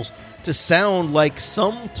syllables to sound like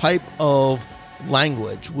some type of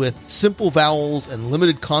language with simple vowels and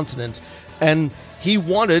limited consonants, and he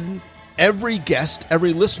wanted every guest,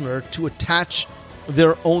 every listener to attach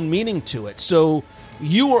their own meaning to it. So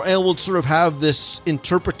you were able to sort of have this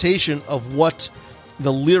interpretation of what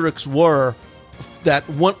the lyrics were that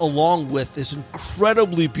went along with this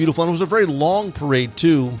incredibly beautiful, and it was a very long parade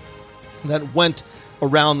too, that went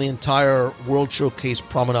around the entire World Showcase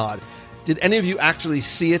Promenade. Did any of you actually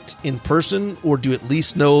see it in person, or do you at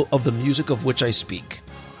least know of the music of which I speak?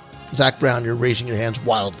 Zach Brown, you're raising your hands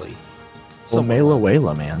wildly. Well, Mela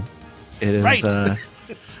Wela, man. It is right.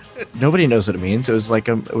 Nobody knows what it means. It was like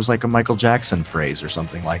a Michael Jackson phrase or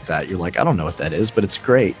something like that. You're like, I don't know what that is, but it's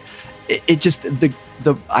great. It just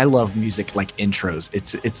I love music like intros.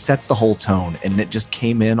 It sets the whole tone, and it just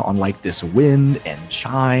came in on like this wind and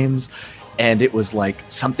chimes, and it was like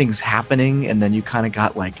something's happening, and then you kind of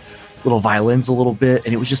got like little violins a little bit,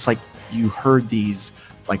 and it was just like you heard these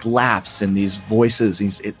like laughs and these voices.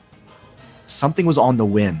 Something was on the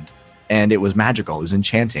wind, and it was magical. It was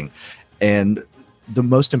enchanting, and the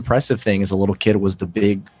most impressive thing as a little kid was the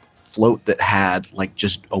big float that had like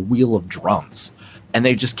just a wheel of drums, and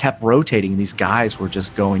they just kept rotating. These guys were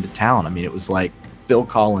just going to town. I mean, it was like Phil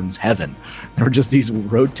Collins heaven. There were just these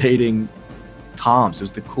rotating toms. It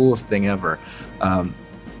was the coolest thing ever.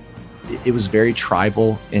 It was very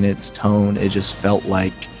tribal in its tone. It just felt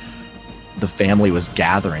like the family was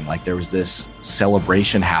gathering, like there was this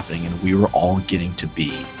celebration happening, and we were all getting to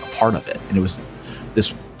be a part of it. And it was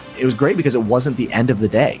great because it wasn't the end of the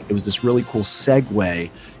day. It was this really cool segue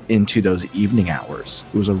into those evening hours.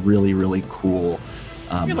 It was a really, really cool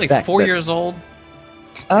You're like 4 years old?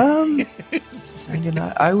 I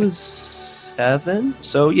was 7.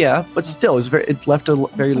 So yeah, but still, it left a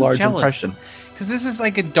very large impression. Because this is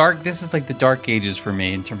like the dark ages for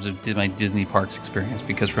me in terms of my Disney parks experience.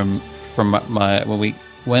 Because from when we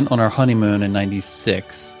went on our honeymoon in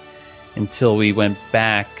 '96 until we went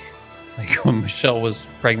back, like when Michelle was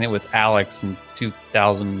pregnant with Alex in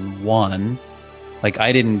 2001, like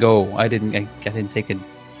I didn't take a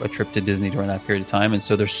trip to Disney during that period of time, and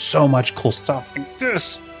so there's so much cool stuff like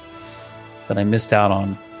this that I missed out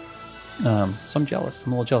on. So I'm jealous.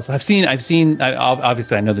 I'm a little jealous.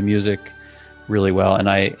 Obviously I know the music really well, and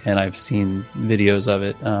I've seen videos of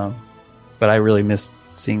it, but I really missed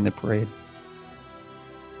seeing the parade.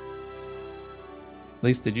 At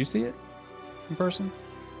least, did you see it in person?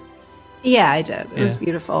 Yeah, I did. It was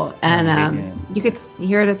beautiful, and you could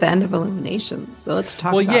hear it at the end of Illuminations. So let's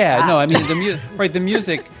talk. Well, about yeah, that. no, I mean the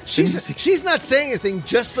music. She's not saying anything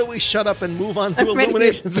just so we shut up and move on to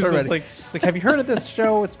Illuminations already. She's like, have you heard of this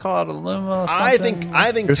show? It's called Illuma. I think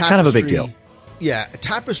it's kind of a big deal. Yeah,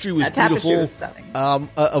 Tapestry was Tapestry beautiful. was stunning.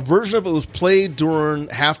 A version of it was played during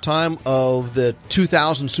halftime of the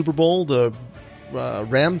 2000 Super Bowl, the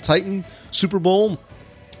Ram Titan Super Bowl,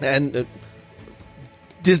 and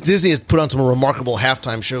Disney has put on some remarkable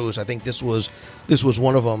halftime shows. I think this was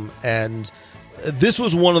one of them, and this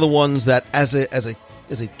was one of the ones that as a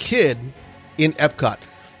kid in Epcot,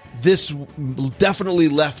 this definitely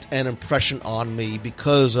left an impression on me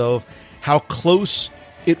because of how close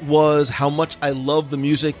it was, how much I loved the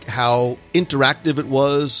music, how interactive it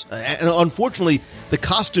was, and unfortunately, the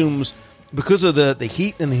costumes, because of the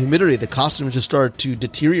heat and the humidity, the costumes just started to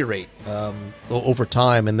deteriorate over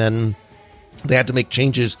time, and then they had to make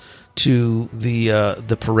changes to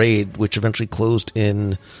the parade, which eventually closed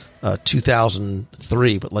in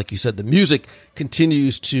 2003. But like you said, the music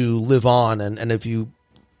continues to live on, and if you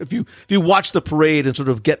watch the parade and sort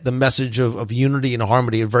of get the message of unity and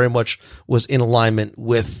harmony, it very much was in alignment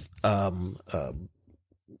with World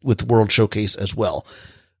Showcase as well.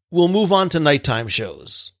 We'll move on to nighttime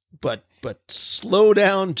shows, but slow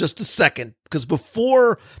down just a second, because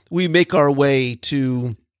before we make our way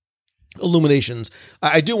to Illuminations,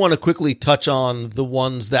 I do want to quickly touch on the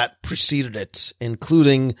ones that preceded it,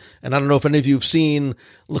 including, and I don't know if any of you have seen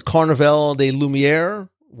Le Carnaval des Lumières,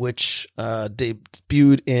 which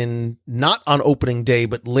debuted in not on opening day,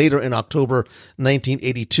 but later in October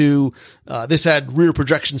 1982. This had rear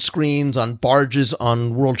projection screens on barges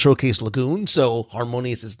on World Showcase Lagoon, so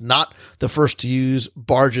Harmonious is not the first to use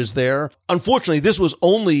barges there. Unfortunately,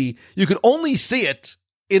 you could only see it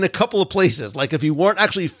in a couple of places. Like if you weren't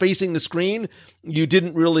actually facing the screen, you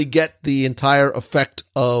didn't really get the entire effect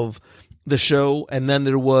of the show. And then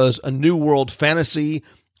there was a New World Fantasy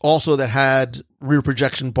also that had rear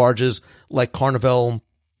projection barges like Carnival,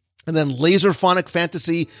 and then Laserphonic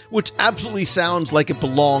Fantasy, which absolutely sounds like it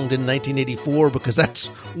belonged in 1984 because that's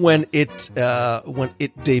when it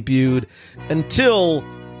debuted, until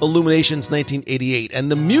Illuminations 1988. And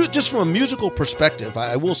just from a musical perspective,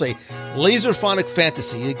 I will say Laserphonic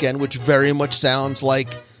Fantasy, again, which very much sounds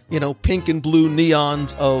like, pink and blue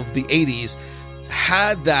neons of the 80s,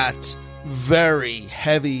 had that very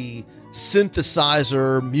heavy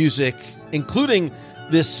synthesizer music, including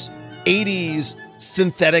this 80s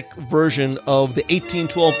synthetic version of the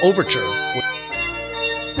 1812 Overture,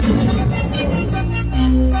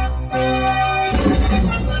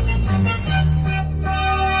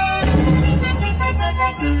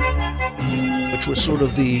 which was sort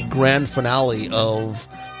of the grand finale of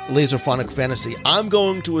Laserphonic Fantasy. I'm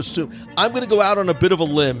going to go out on a bit of a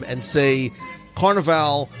limb and say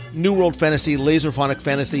Carnival, New World Fantasy, Laserphonic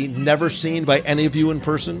Fantasy, never seen by any of you in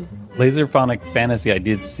person? Laserphonic Fantasy I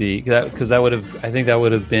did see, because I think that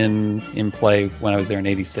would have been in play when I was there in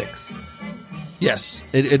 86. Yes,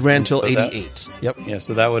 it ran till 88. Yep. Yeah,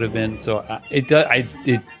 so that would have been,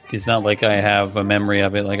 it's not like I have a memory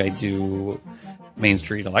of it like I do Main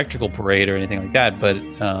Street Electrical Parade or anything like that, but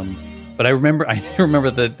I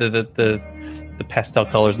remember the pastel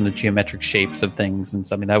colors and the geometric shapes of things, and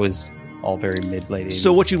that was all very mid-late 80s.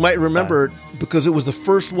 So what you might remember, because it was the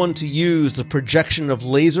first one to use the projection of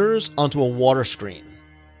lasers onto a water screen.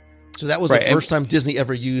 So that was the first time Disney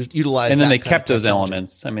ever utilized. And then that they kind kept of those technology.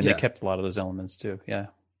 elements. They kept a lot of those elements too. Yeah.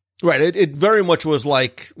 Right. It very much was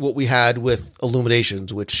like what we had with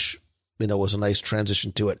Illuminations, which was a nice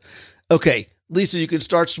transition to it. Okay, Lisa, you can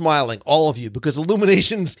start smiling, all of you, because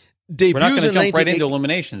Illuminations debuts. We're not going to jump right into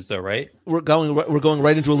Illuminations, though, right? We're going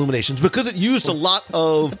right into Illuminations because it used a lot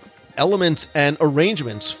of elements and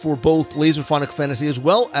arrangements for both Laserphonic Fantasy as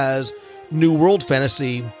well as New World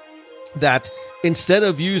Fantasy, that instead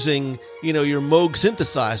of using, your Moog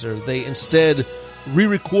synthesizer, they instead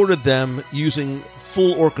re-recorded them using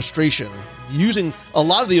full orchestration, using a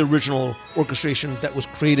lot of the original orchestration that was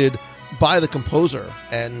created by the composer.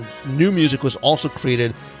 And new music was also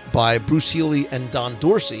created by Bruce Healy and Don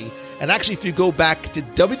Dorsey. And actually, if you go back to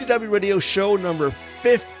WDW Radio show number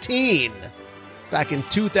 15, back in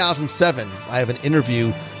 2007, I have an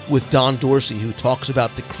interview with Don Dorsey who talks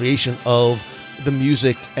about the creation of the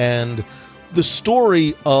music and the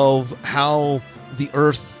story of how the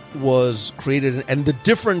Earth was created and the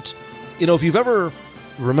different, if you've ever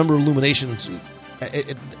remember Illuminations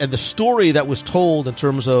and the story that was told in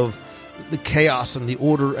terms of the chaos and the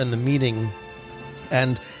order and the meaning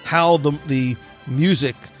and how the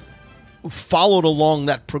music followed along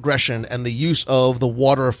that progression and the use of the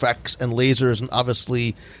water effects and lasers and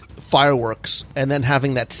obviously fireworks, and then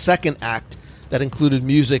having that second act that included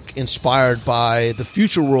music inspired by the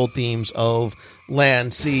future world themes of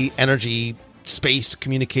land, sea, energy, space,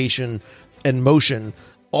 communication, and motion.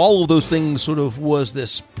 All of those things sort of was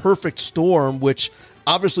this perfect storm, which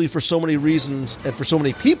obviously for so many reasons and for so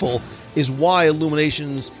many people is why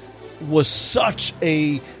Illuminations was such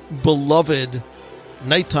a beloved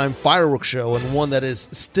nighttime fireworks show, and one that is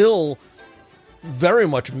still very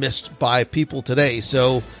much missed by people today.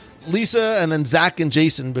 So Lisa and then Zach and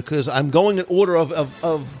Jason, because I'm going in order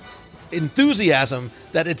of enthusiasm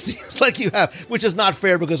that it seems like you have, which is not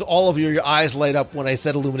fair because all of your eyes light up when I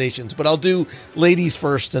said Illuminations, but I'll do ladies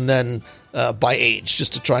first and then by age,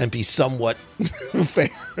 just to try and be somewhat fair.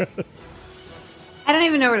 I don't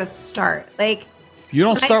even know where to start. Like, if you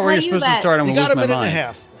don't start where you're supposed to start, I'm going to lose my mind. You got a minute and a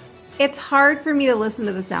half. It's hard for me to listen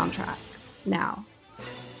to the soundtrack now.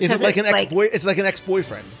 Is it like an ex-boy? It's like an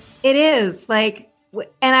ex-boyfriend. It is like,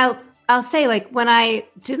 and I'll say, like, when I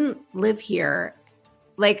didn't live here,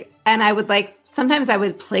 like, and I would like, sometimes I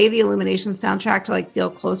would play the Illumination soundtrack to like feel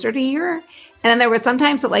closer to here. And then there were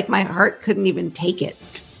sometimes that like my heart couldn't even take it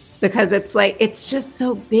because it's like, it's just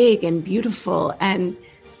so big and beautiful. And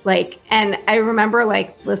like, and I remember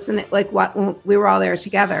like listening, like when we were all there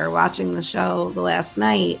together watching the show the last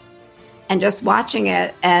night and just watching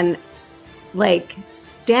it and like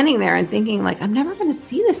standing there and thinking like, I'm never going to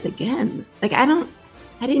see this again. Like, I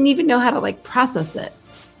didn't even know how to like process it.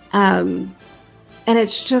 And it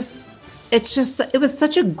was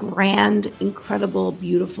such a grand, incredible,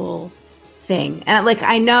 beautiful thing. And like,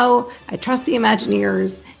 I know, I trust the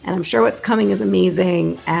Imagineers and I'm sure what's coming is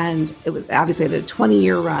amazing. And it was obviously a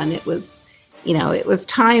 20-year run. It was, you know, it was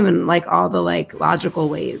time in like all the like logical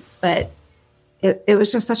ways, but it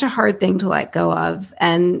was just such a hard thing to let go of.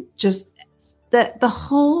 And just the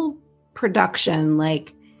whole production,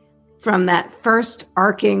 like from that first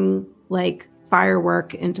arcing, like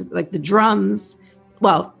firework into like the drums,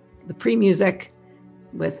 well, the pre-music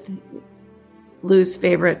with Lou's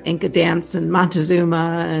favorite Inca dance and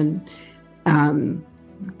Montezuma, and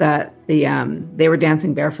they were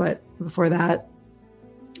dancing barefoot before that,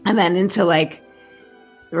 and then into like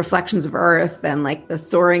the reflections of Earth and like the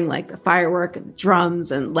soaring, like the firework and the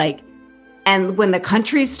drums, and like, and when the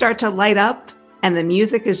countries start to light up and the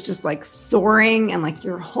music is just like soaring and like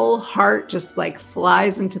your whole heart just like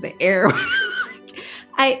flies into the air.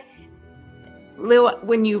 Lou,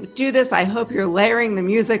 when you do this, I hope you're layering the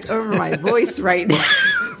music over my voice right now.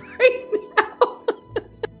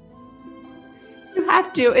 You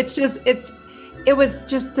have to. It was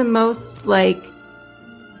just the most like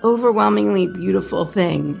overwhelmingly beautiful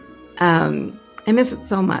thing. I miss it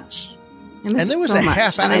so much. And there was a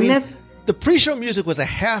half hour. I mean, the pre-show music was a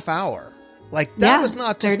half hour. Like that was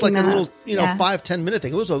not just like a little, 5-10 minute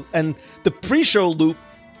thing. It was and the pre-show loop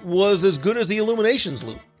was as good as the Illuminations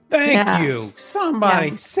loop. Thank you. Somebody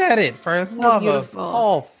said it for love of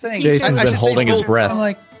all things. Jason's been holding his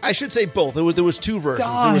breath. I should say both. There was two versions.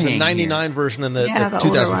 There was a 99 version and the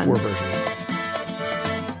 2004 version.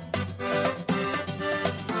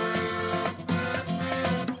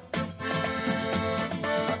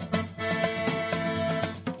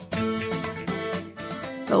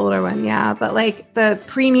 The older one, yeah. But like the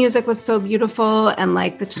pre-music was so beautiful, and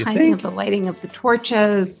like the timing of the lighting of the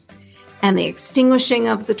torches and the extinguishing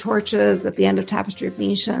of the torches at the end of Tapestry of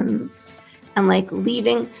Nations, and like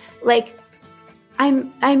leaving, like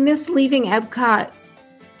I miss leaving EPCOT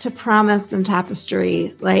to Promise and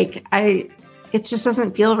Tapestry. Like it just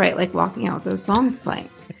doesn't feel right, like walking out with those songs playing.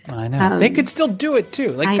 I know they could still do it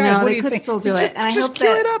too. Like, I guys, know what they do you could think? still do it, and I hope cue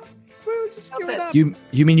that it up. Just cue it up.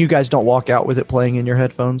 You mean you guys don't walk out with it playing in your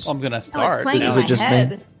headphones? I'm gonna No, start. it's playing in Is my it just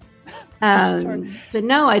head. me? But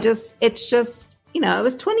no, it's just, it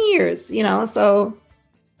was 20 years, so,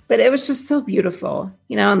 but it was just so beautiful,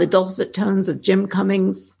 and the dulcet tones of Jim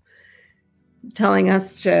Cummings telling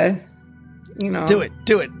us to, Do it,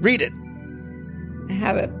 read it. I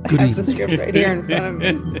have it. I have the script right here in front of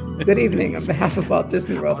me. Good evening on behalf of Walt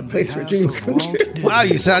Disney World, the place where dreams come true. Wow,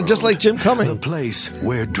 you sound just like Jim Cummings. The place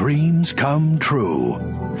where dreams come true.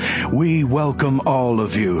 We welcome all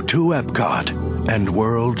of you to EPCOT and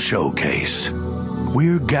World Showcase.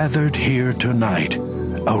 We're gathered here tonight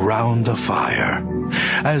around the fire,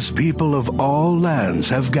 as people of all lands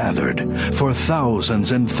have gathered for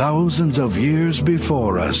thousands and thousands of years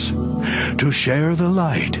before us to share the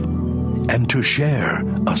light and to share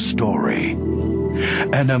a story.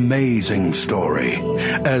 An amazing story,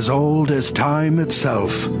 as old as time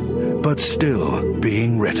itself, but still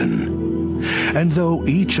being written. And though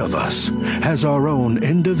each of us has our own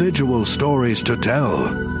individual stories to tell,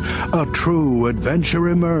 a true adventure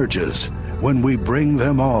emerges when we bring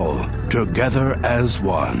them all together as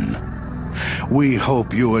one. We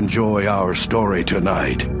hope you enjoy our story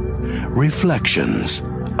tonight, Reflections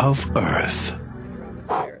of Earth.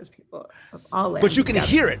 But you can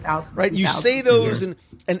hear it, right? You say those, and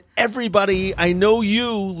everybody, I know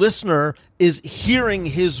you, listener, is hearing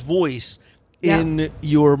his voice in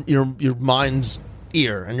your mind's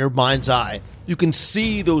ear and your mind's eye. You can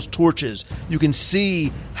see those torches. You can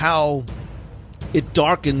see how it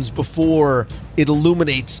darkens before it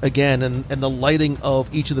illuminates again, and the lighting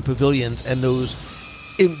of each of the pavilions, and those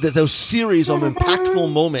series of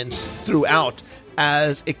impactful moments throughout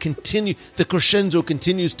as it the crescendo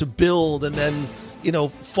continues to build and then,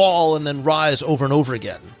 fall and then rise over and over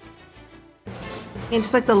again. And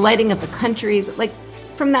just like the lighting of the countries, like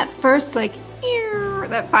from that first, like,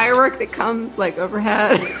 that firework that comes like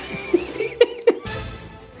overhead.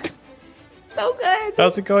 So good.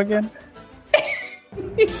 How's it go again?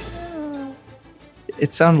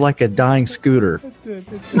 It sounded like a dying scooter.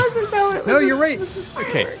 No, you're right.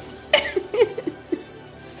 Okay.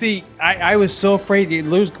 See, I was so afraid you'd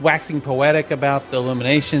lose waxing poetic about the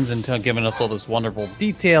illuminations until giving us all this wonderful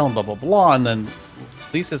detail and blah, blah, blah. And then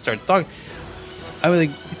Lisa started talking. I was like,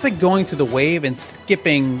 it's like going to the wave and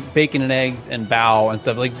skipping bacon and eggs and bow and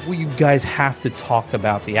stuff. Like, well, you guys have to talk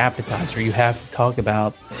about the appetizer. You have to talk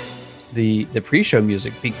about the pre-show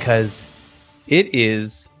music, because it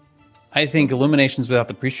is, I think, Illuminations without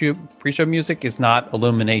the pre-show music is not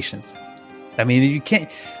Illuminations. I mean, you can't.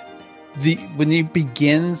 When it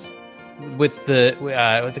begins with the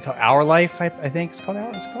what's it called? Our Life, I think it's called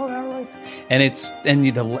Our Life, and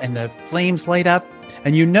the flames light up,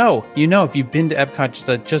 and you know if you've been to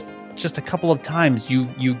Epcot just a couple of times,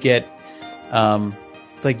 you get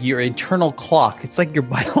it's like your internal clock. It's like your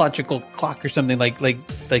biological clock or something like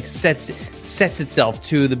sets itself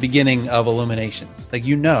to the beginning of Illuminations. Like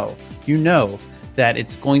you know that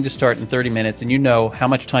it's going to start in 30 minutes, and you know how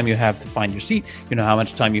much time you have to find your seat. You know how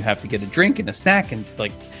much time you have to get a drink and a snack, and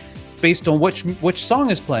like based on which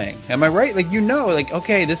song is playing. Am I right? Like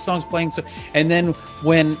okay, this song's playing. So and then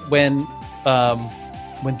when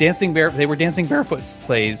Dancing Barefoot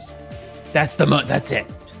plays, that's it,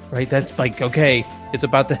 right? That's like, okay, it's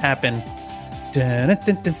about to happen. And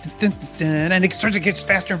it starts to get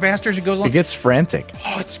faster and faster as it goes along. It gets frantic.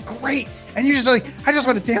 Oh, it's great. And you're just like, I just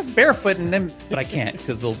want to dance barefoot, but I can't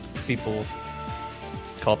because people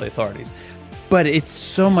call the authorities. But it's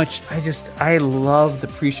so much. I love the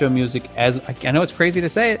pre-show music. I know it's crazy to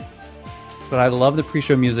say it, but I love the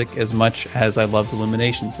pre-show music as much as I love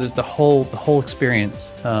Illuminations. There's the whole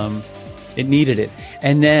experience. It needed it.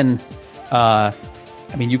 And then,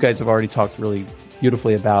 you guys have already talked really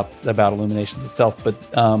beautifully about Illuminations itself, but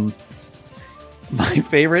my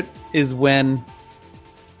favorite is when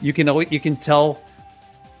you can tell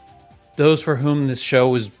those for whom this show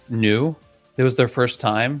was new, it was their first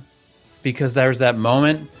time, because there's that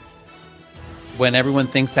moment when everyone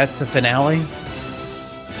thinks that's the finale,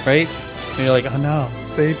 right? And you're like, oh no,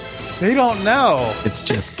 they don't know. It's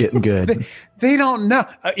just getting good. They don't know.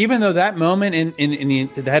 Even though that moment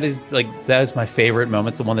that is my favorite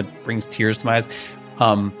moment, the one that brings tears to my eyes.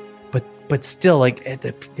 But still, like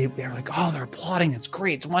they're like, oh, they're applauding. It's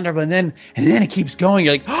great. It's wonderful. And then it keeps going.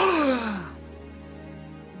 You're like, oh,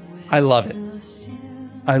 I love it.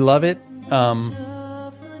 I love it.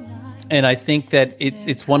 And I think that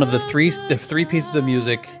it's one of the three pieces of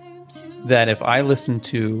music that if I listen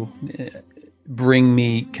to,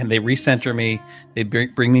 they recenter me, they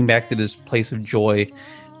bring me back to this place of joy,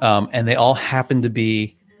 and they all happen to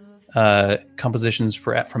be compositions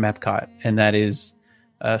from Epcot, and that is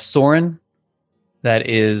Soarin', that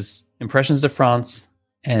is Impressions de France,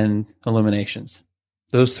 and Illuminations.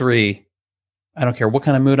 Those three, I don't care what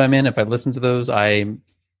kind of mood I'm in. If I listen to those, I'm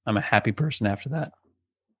a happy person after that.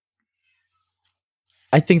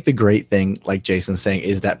 I think the great thing, like Jason's saying,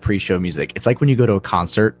 is that pre-show music. It's like when you go to a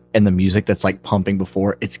concert and the music that's like pumping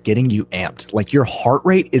before, it's getting you amped. Like your heart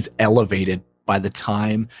rate is elevated by the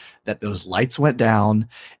time that those lights went down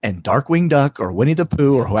and Darkwing Duck or Winnie the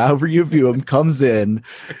Pooh or however you view him comes in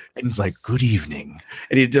and he's like, good evening.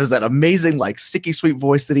 And he does that amazing, like sticky sweet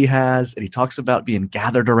voice that he has. And he talks about being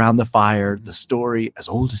gathered around the fire, the story as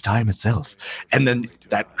old as time itself. And then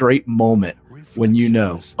that great moment when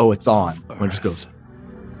oh, it's on. When it just goes,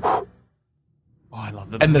 oh, I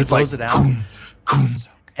love that. And then it's like, it out. Boom,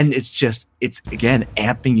 and it's again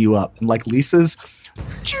amping you up. And like Lisa's,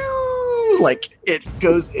 like it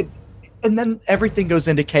goes, And then everything goes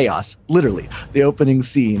into chaos. Literally, the opening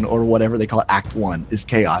scene, or whatever they call it, Act 1, is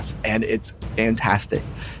chaos. And it's fantastic.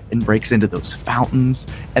 And breaks into those fountains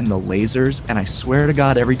and the lasers. And I swear to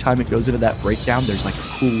God, every time it goes into that breakdown, there's like a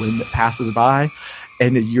cool wind that passes by.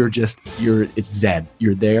 And it's Zen.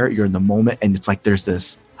 You're there, you're in the moment. And it's like there's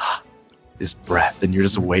this breath, and you're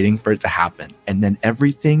just waiting for it to happen. And then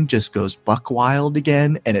everything just goes buck wild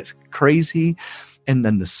again. And it's crazy. And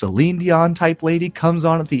then the Celine Dion type lady comes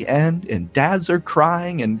on at the end, and dads are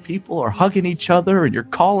crying, and people are hugging each other, and you're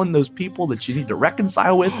calling those people that you need to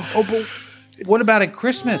reconcile with. Oh, but what about at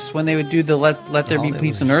Christmas when they would do the Let There Be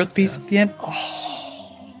Peace on Earth piece at the end?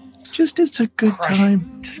 Just it's a good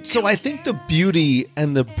time. So I think the beauty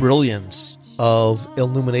and the brilliance of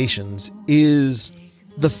Illuminations is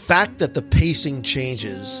the fact that the pacing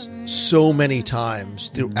changes so many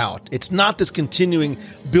times throughout. It's not this continuing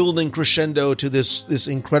building crescendo to this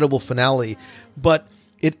incredible finale, but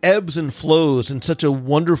it ebbs and flows in such a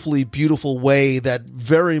wonderfully beautiful way that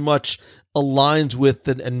very much aligns with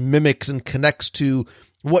and mimics and connects to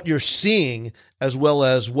what you're seeing as well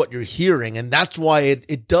as what you're hearing. And that's why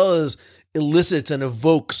it does elicits and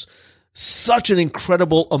evokes such an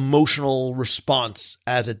incredible emotional response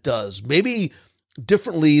as it does. Maybe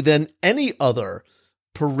differently than any other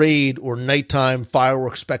parade or nighttime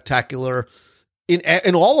fireworks spectacular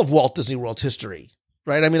in all of Walt Disney World's history,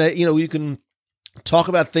 right? I mean, you can talk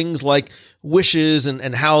about things like Wishes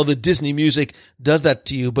and how the Disney music does that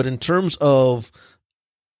to you, but in terms of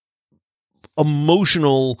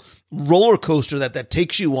emotional roller coaster that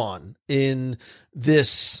takes you on in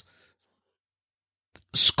this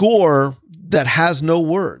score that has no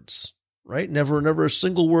words, right? Never a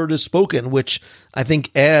single word is spoken, which I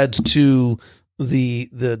think adds to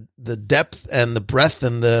the depth and the breadth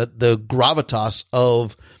and the gravitas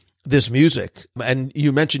of this music. And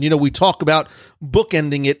you mentioned, we talk about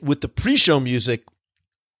bookending it with the pre-show music.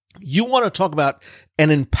 You want to talk about an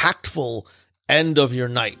impactful end of your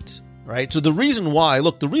night, right? So the reason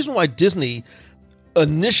why Disney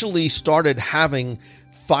initially started having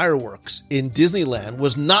fireworks in Disneyland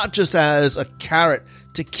was not just as a carrot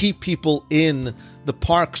to keep people in the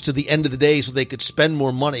parks to the end of the day so they could spend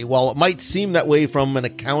more money. While it might seem that way from an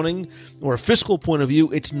accounting or a fiscal point of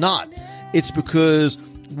view, it's not. It's because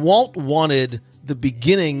Walt wanted the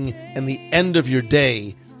beginning and the end of your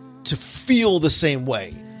day to feel the same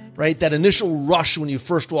way, right? That initial rush when you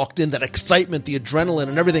first walked in, that excitement, the adrenaline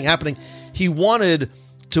and everything happening. He wanted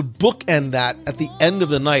to bookend that at the end of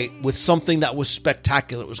the night with something that was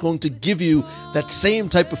spectacular. It was going to give you that same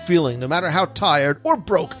type of feeling. No matter how tired or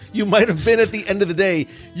broke you might have been at the end of the day,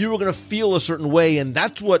 you were going to feel a certain way. And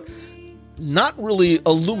that's what not really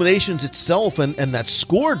Illuminations itself and that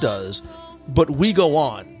score does, but We Go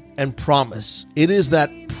On and Promise. It is that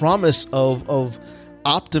promise of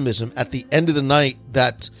optimism at the end of the night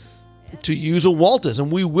that, to use a Waltism,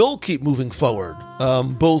 we will keep moving forward,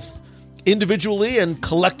 both individually and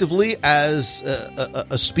collectively as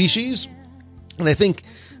a species. And I think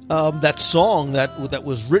that song that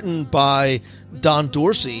was written by Don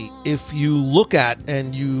Dorsey, if you look at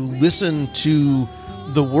and you listen to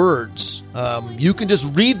the words, you can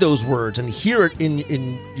just read those words and hear it in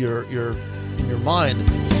your mind.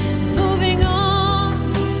 Moving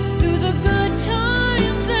on through the good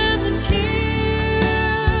times and the tears,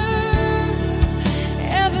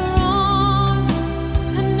 ever on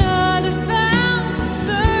another thousand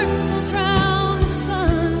circles round the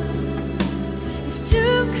sun. If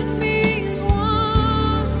two can be as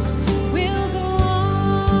one, we'll go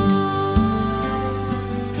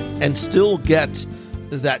on. And still get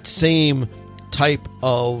that same type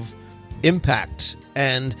of impact.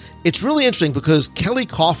 And it's really interesting because Kelly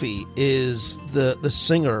Coffey is the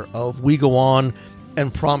singer of We Go On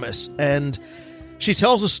and Promise. And she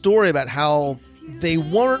tells a story about how they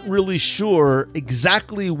weren't really sure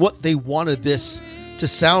exactly what they wanted this to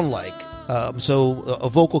sound like. So a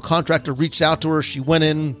vocal contractor reached out to her. She went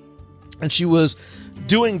in and she was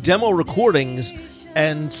doing demo recordings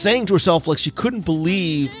and saying to herself, like, she couldn't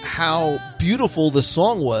believe how beautiful the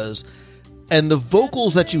song was. And the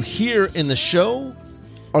vocals that you hear in the show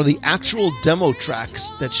are the actual demo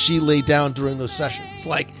tracks that she laid down during those sessions.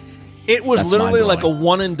 Like, it was literally like a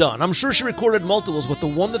one and done. I'm sure she recorded multiples, but the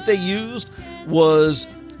one that they used was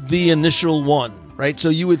the initial one, right? So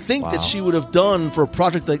you would think that she would have done for a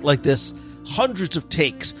project like this hundreds of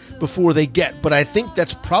takes before they get. But I think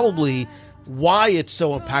that's probably why it's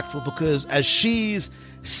so impactful, because as she's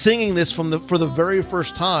singing this for the very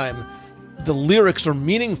first time, the lyrics are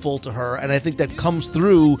meaningful to her, and I think that comes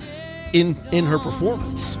through in her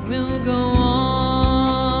performance. We'll go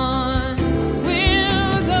on,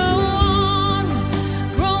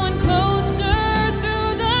 growing closer.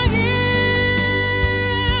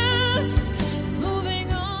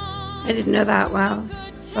 didn't know that. Wow.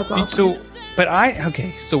 That's awesome.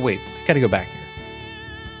 So wait, I got to go back here.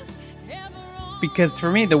 Because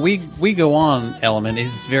for me, the We Go On element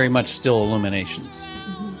is very much still Illumination's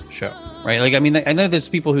show, right? Like, I mean, I know there's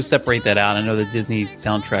people who separate that out. I know the Disney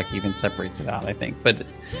soundtrack even separates it out, I think. But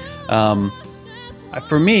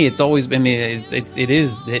for me, it's always been, it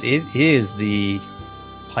is the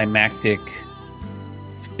climactic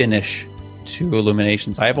finish to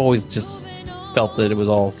Illuminations. I've always just felt that it was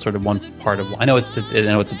all sort of one part of. I know it's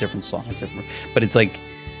a different song, but it's like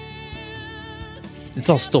it's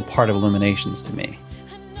all still part of Illuminations to me.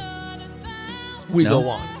 We Go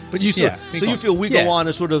On, but you still, you feel We Go On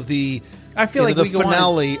is sort of the. I feel like the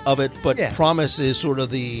finale of it, but Promise is sort of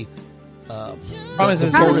the. Promise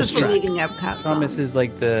is leaving Epcot. Promise is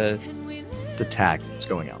like the tag that's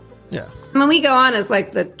going out. Yeah. I mean, We Go On is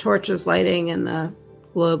like the torches lighting and the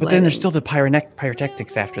globe. But then there's still the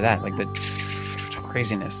pyrotechnics after that, like the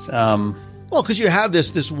craziness. Well, because you have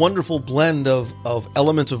this wonderful blend of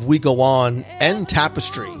elements of We Go On and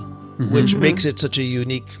Tapestry, which makes it such a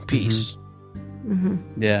unique piece.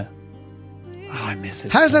 Yeah. Oh, I miss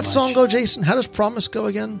it. How does so that much. song go, Jason? How does Promise go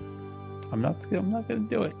again? I'm not going to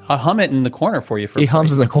do it. I'll hum it in the corner for you. He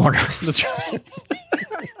hums in the corner. That's right.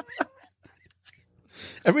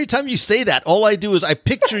 Every time you say that, all I do is I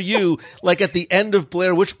picture you like at the end of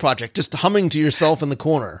Blair Witch Project, just humming to yourself in the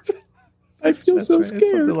corner. I feel so scared.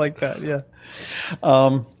 It's something like that, yeah.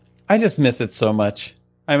 I just miss it so much.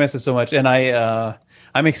 And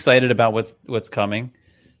I'm excited about what's coming.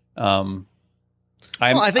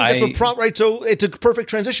 I think that's what right. So it's a perfect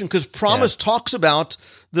transition because Promise talks about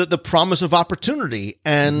the promise of opportunity,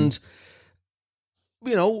 and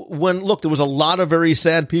there was a lot of very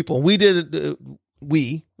sad people. We did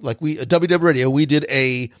WDW Radio. We did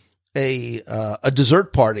a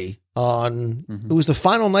dessert party on it was the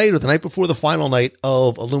final night or the night before the final night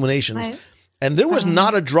of Illuminations, and there was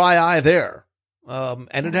not a dry eye there,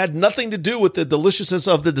 and it had nothing to do with the deliciousness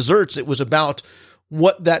of the desserts. It was about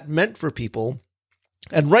what that meant for people.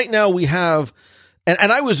 And right now we have,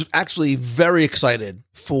 and I was actually very excited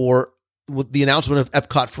for the announcement of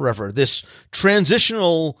Epcot Forever, this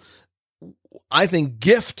transitional, I think,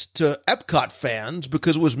 gift to Epcot fans,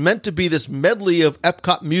 because it was meant to be this medley of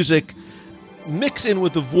Epcot music mixed in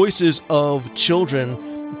with the voices of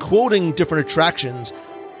children quoting different attractions.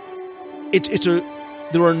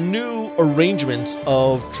 There are new arrangements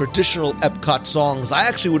of traditional Epcot songs. I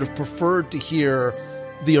actually would have preferred to hear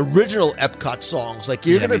the original Epcot songs. Like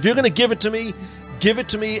if you're gonna give it to me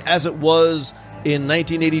as it was in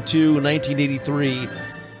 1982 and 1983,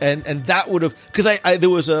 and that would have, because there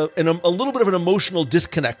was a little bit of an emotional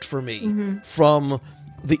disconnect for me from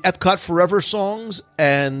the Epcot Forever songs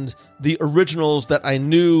and the originals that I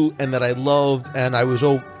knew and that I loved and I was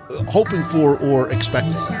hoping for or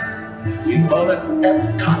expecting. We call it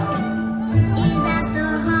Epcot.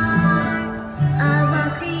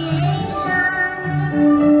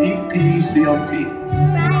 EPCOT.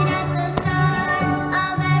 Right at the start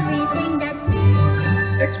of everything that's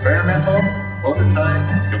new. Experimental,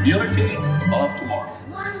 prototype, community of tomorrow.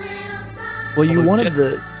 Well, you wanted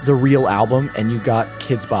the real album, and you got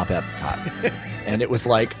Kids Bop Epcot. And it was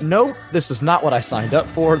like, nope, this is not what I signed up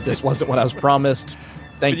for. This wasn't what I was promised.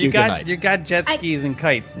 Thank you. Good night. You got jet skis and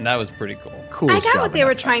kites, and that was pretty cool. I got what they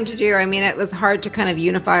were trying to do. I mean, it was hard to kind of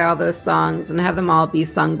unify all those songs and have them all be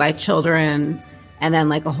sung by children. And then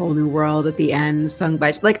like A Whole New World at the end, sung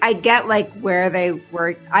by, like, I get like where they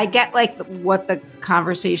were, I get like what the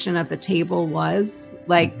conversation at the table was,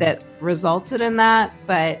 like that resulted in that.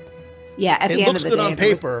 But yeah, at the end of the day. It looks good on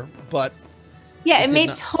paper, but. Yeah, it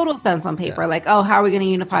made total sense on paper. Yeah. Like, oh, how are we going to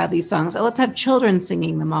unify these songs? Oh, let's have children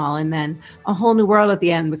singing them all. And then A Whole New World at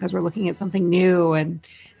the end because we're looking at something new and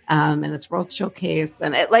it's World Showcase,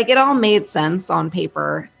 and it all made sense on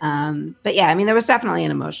paper. But yeah, I mean, there was definitely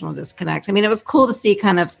an emotional disconnect. I mean, it was cool to see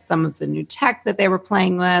kind of some of the new tech that they were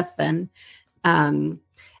playing with, and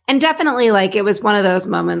definitely like it was one of those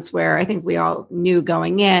moments where I think we all knew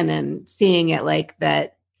going in and seeing it like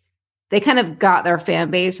that they kind of got their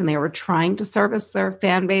fan base and they were trying to service their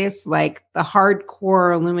fan base, like the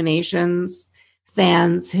hardcore Illuminations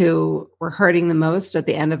fans who were hurting the most at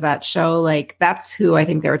the end of that show. Like that's who I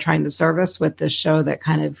think they were trying to service with this show that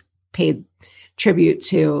kind of paid tribute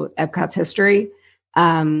to Epcot's history.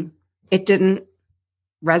 It didn't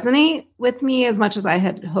resonate with me as much as I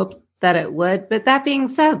had hoped that it would. But that being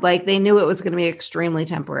said, like they knew it was going to be extremely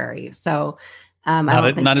temporary. So I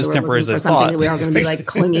don't think not as temporary as they something thought. that we were going to be like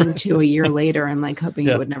clinging to a year later and like hoping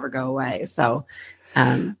it would never go away. So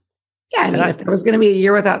yeah, I mean, if there was going to be a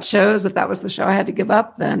year without shows, if that was the show I had to give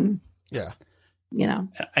up, then yeah, you know.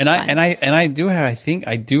 And I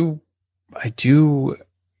do I do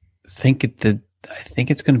think I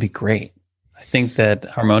think it's going to be great. I think that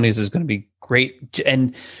Harmonious is going to be great,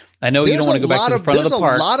 and I know you don't want to go back to the front of the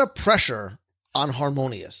park. There's a lot of pressure on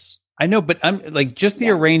Harmonious. I know, but I'm like just the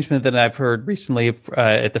arrangement that I've heard recently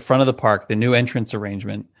at the front of the park, the new entrance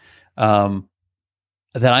arrangement that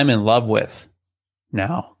I'm in love with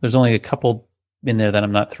now. There's only a couple in there that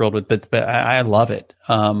I'm not thrilled with, but I love it.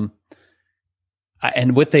 And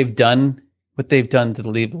what they've done to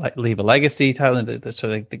leave a legacy, Tyler, the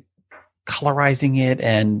sort of like the colorizing it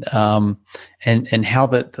and how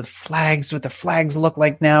the flags, what the flags look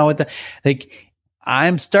like now,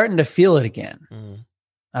 I'm starting to feel it again.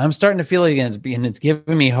 I'm starting to feel it again, and it's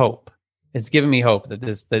giving me hope. It's giving me hope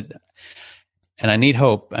and I need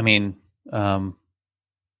hope. I mean, because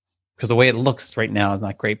the way it looks right now is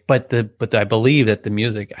not great, but I believe that the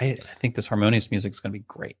music, I think this Harmonious music is going to be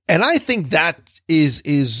great. And I think that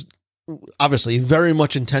is obviously very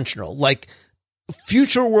much intentional. Like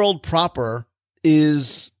Future World proper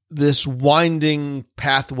is this winding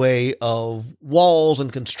pathway of walls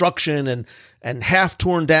and construction and half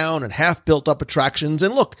torn down and half built up attractions.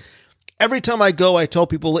 And look, every time I go, I tell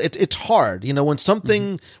people it's hard. You know,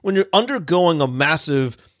 when you're undergoing a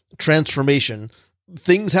massive transformation,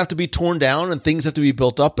 things have to be torn down and things have to be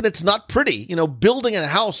built up, and it's not pretty. You know, building a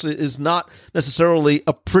house is not necessarily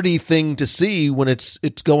a pretty thing to see when it's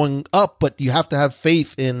going up, but you have to have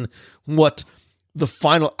faith in what the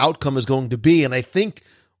final outcome is going to be. And I think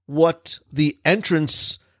what the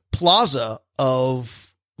entrance plaza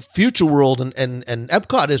of Future World and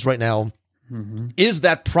EPCOT is right now is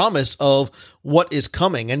that promise of what is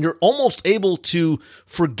coming. And you're almost able to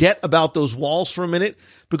forget about those walls for a minute,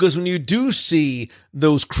 because when you do see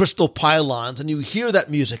those crystal pylons and you hear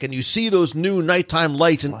that music and you see those new nighttime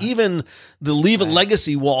lights and even the Leave a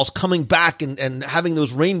Legacy walls coming back and having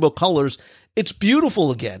those rainbow colors, it's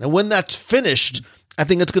beautiful again. And when that's finished, I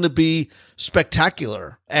think it's going to be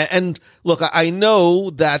spectacular. And look, I know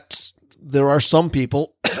that there are some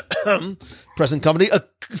people, present company,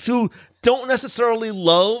 who don't necessarily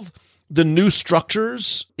love the new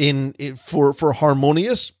structures for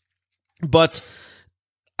Harmonious, but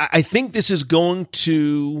I think this is going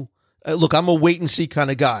to look. I'm a wait and see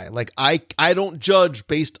kind of guy. Like I don't judge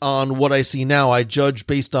based on what I see now. I judge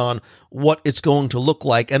based on what it's going to look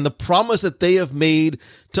like, and the promise that they have made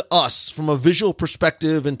to us from a visual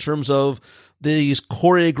perspective in terms of these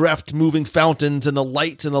choreographed moving fountains and the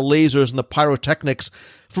lights and the lasers and the pyrotechnics.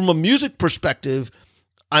 From a music perspective,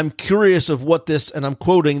 I'm curious of what this, and I'm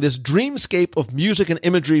quoting, this dreamscape of music and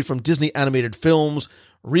imagery from Disney animated films,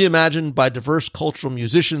 reimagined by diverse cultural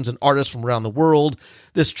musicians and artists from around the world.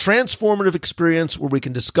 This transformative experience where we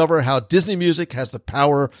can discover how Disney music has the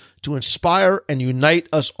power to inspire and unite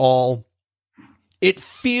us all. It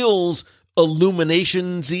feels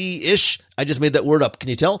Illuminations-y-ish. I just made that word up. Can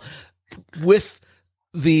you tell? With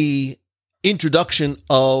the introduction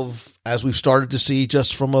of, as we've started to see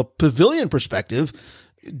just from a pavilion perspective,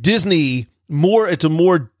 Disney it's a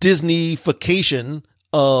more Disney-fication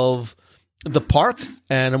of the park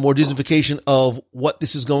and a more Disney-fication of what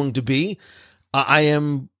this is going to be. I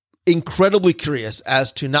am incredibly curious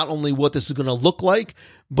as to not only what this is going to look like,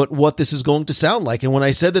 but what this is going to sound like. And when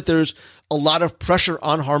I said that there's a lot of pressure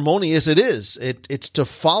on Harmonious, it is. It's to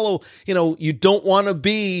follow, you don't want to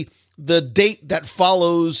be the date that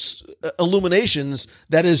follows Illuminations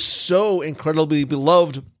that is so incredibly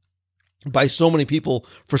beloved by so many people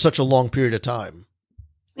for such a long period of time.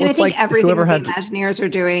 And I think everything that the Imagineers are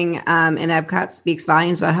doing in EPCOT speaks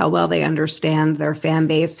volumes about how well they understand their fan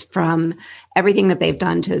base, from everything that they've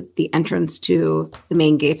done to the entrance to the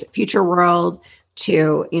main gates at Future World,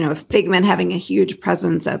 to, Figment having a huge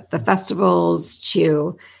presence at the festivals,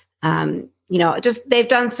 to, just they've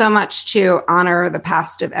done so much to honor the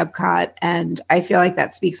past of EPCOT. And I feel like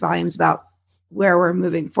that speaks volumes about where we're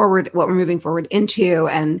moving forward, what we're moving forward into,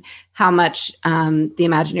 and how much the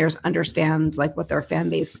Imagineers understand like what their fan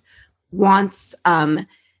base wants. I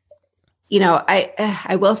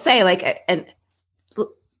will say, like, a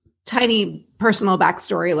tiny personal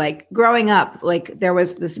backstory, like growing up, like there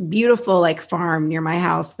was this beautiful like farm near my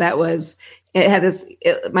house that was,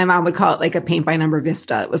 my mom would call it like a paint by number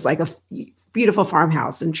vista. It was like a beautiful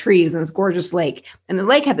farmhouse and trees and this gorgeous lake. And the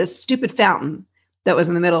lake had this stupid fountain that was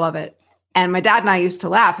in the middle of it. And my dad and I used to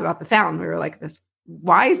laugh about the fountain. We were like,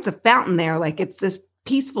 why is the fountain there? Like, it's this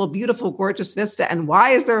peaceful, beautiful, gorgeous vista. And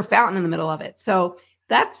why is there a fountain in the middle of it? So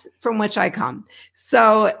that's from which I come.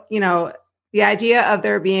 So, the idea of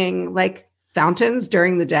there being like fountains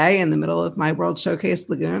during the day in the middle of my World Showcase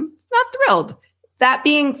Lagoon, not thrilled. That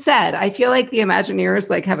being said, I feel like the Imagineers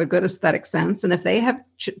like have a good aesthetic sense. And if they have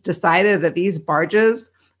decided that these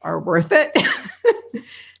barges are worth it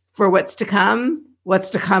for what's to come.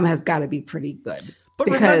 What's to come has got to be pretty good. But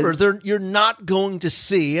remember, you're not going to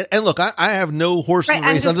see it. And look, I have no horse in the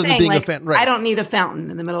race other than being a fan. Right. I don't need a fountain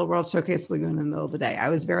in the middle of World Showcase Lagoon in the middle of the day. I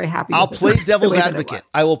was very happy. I'll play devil's advocate.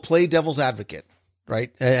 I will play devil's advocate.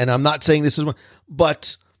 Right. And I'm not saying this is,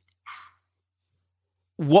 but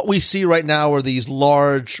what we see right now are these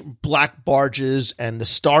large black barges and the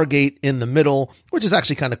Stargate in the middle, which is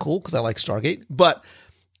actually kind of cool because I like Stargate. But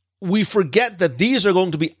we forget that these are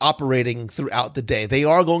going to be operating throughout the day. They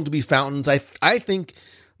are going to be fountains. I think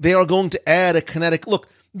they are going to add a kinetic look.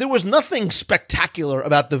 There was nothing spectacular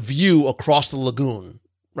about the view across the lagoon,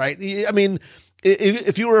 right? I mean,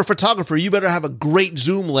 if you were a photographer, you better have a great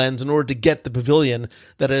zoom lens in order to get the pavilion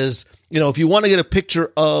that is, if you want to get a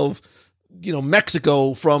picture of,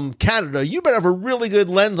 Mexico from Canada, you better have a really good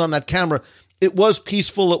lens on that camera. It was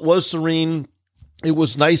peaceful. It was serene. It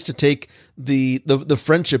was nice to take the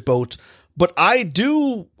friendship boat, but I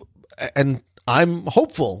do, and I'm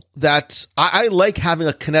hopeful that I like having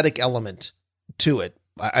a kinetic element to it.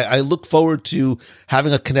 I look forward to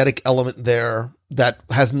having a kinetic element there that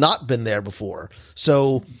has not been there before.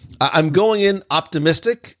 So I'm going in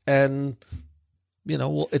optimistic, and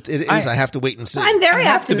it is. I have to wait and see. I'm very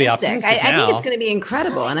optimistic. I think it's going to be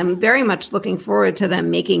incredible, and I'm very much looking forward to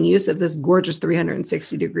them making use of this gorgeous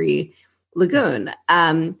 360-degree lagoon.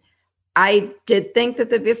 I did think that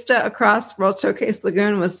the vista across World Showcase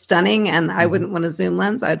Lagoon was stunning, and I wouldn't want a zoom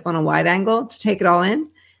lens. I'd want a wide angle to take it all in.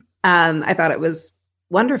 I thought it was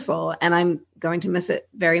wonderful, and I'm going to miss it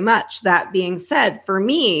very much. That being said, for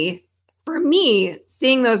me,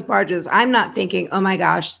 seeing those barges, I'm not thinking, oh my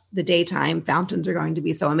gosh, the daytime fountains are going to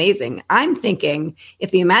be so amazing. I'm thinking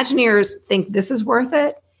if the Imagineers think this is worth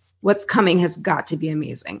it, what's coming has got to be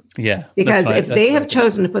amazing. Yeah. Because if they have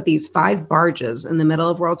chosen to put these 5 barges in the middle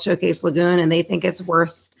of World Showcase Lagoon and they think it's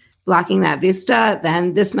worth blocking that vista,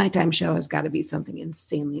 then this nighttime show has got to be something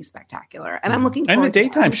insanely spectacular. And I'm looking forward to the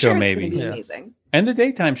daytime show, maybe. It's amazing. And the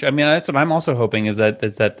daytime show. I mean, that's what I'm also hoping is that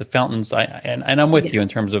the fountains, and I'm with you in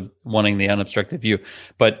terms of wanting the unobstructed view,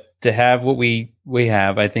 but to have what we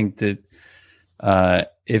have, I think that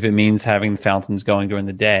if it means having the fountains going during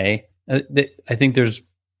the day, I think there's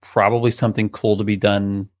probably something cool to be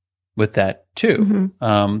done with that too.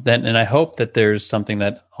 And I hope that there's something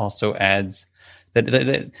that also adds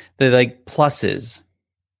that like pluses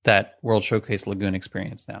that World Showcase Lagoon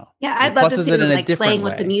experience now. Yeah, I'd love to see them like playing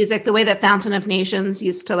with the music, the way that Fountain of Nations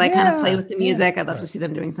used to like kind of play with the music. I'd love to see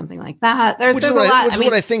them doing something like that. There's a lot. Which is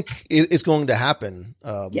what I think is going to happen.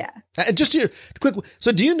 And just here, quick.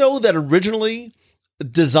 So do you know that originally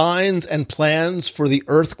designs and plans for the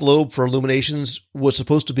Earth globe for Illuminations was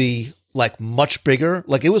supposed to be like much bigger?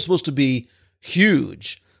 Like it was supposed to be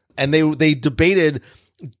huge. And they debated,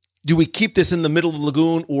 do we keep this in the middle of the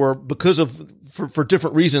lagoon, or because of for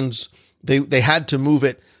different reasons they had to move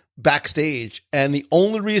it backstage. And the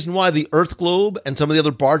only reason why the Earth globe and some of the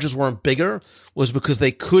other barges weren't bigger was because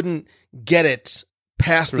they couldn't get it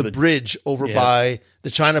past the bridge over by the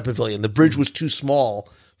China Pavilion. The bridge was too small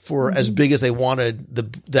for as big as they wanted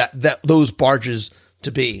those barges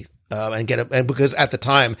to be, and get it. And because at the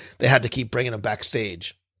time they had to keep bringing them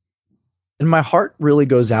backstage. And my heart really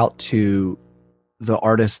goes out to the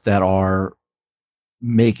artists that are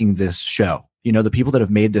making this show. The people that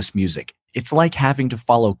have made this music. It's like having to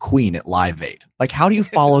follow Queen at Live Aid. Like, how do you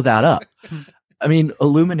follow that up? I mean,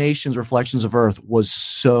 Illuminations, Reflections of Earth was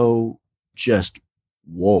so just,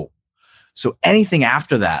 whoa. So anything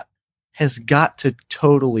after that has got to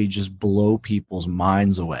totally just blow people's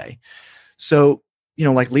minds away. So,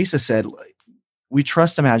 like Lisa said, we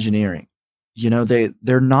trust Imagineering.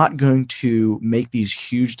 They're not going to make these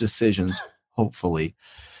huge decisions, hopefully,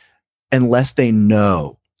 unless they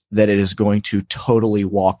know that it is going to totally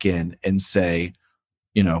walk in and say,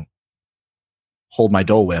 hold my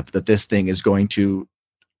Dole Whip, that this thing is going to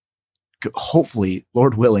hopefully,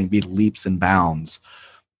 Lord willing, be leaps and bounds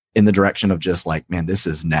in the direction of just like, man, this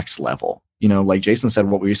is next level. Like Jason said,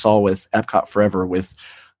 what we saw with Epcot Forever with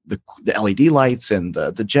the LED lights and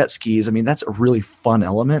the jet skis. I mean, that's a really fun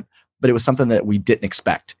element, but it was something that we didn't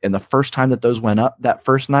expect. And the first time that those went up that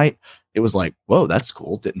first night, it was like, whoa, that's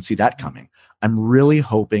cool. Didn't see that coming. I'm really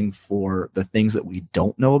hoping for the things that we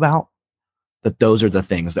don't know about, that those are the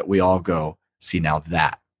things that we all go, see, now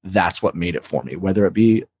that's what made it for me, whether it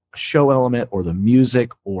be a show element or the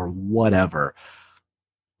music or whatever.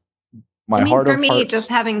 For me, just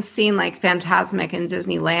having seen like Fantasmic and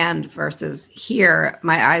Disneyland versus here,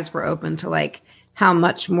 my eyes were open to like how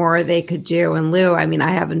much more they could do. And Lou, I mean,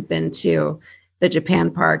 I haven't been to the Japan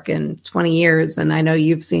park in 20 years. And I know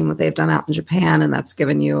you've seen what they've done out in Japan, and that's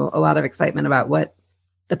given you a lot of excitement about what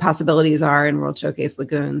the possibilities are in World Showcase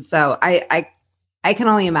Lagoon. So I can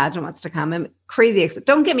only imagine what's to come. I'm crazy.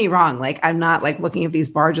 Don't get me wrong. Like, I'm not like looking at these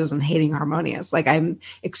barges and hating Harmonious. Like, I'm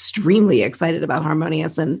extremely excited about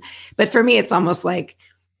Harmonious. But for me, it's almost like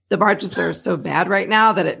the barges are so bad right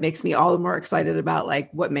now that it makes me all the more excited about like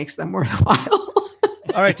what makes them worthwhile.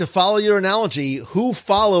 All right. To follow your analogy, who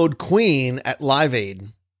followed Queen at Live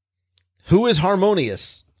Aid? Who is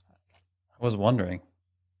Harmonious? I was wondering.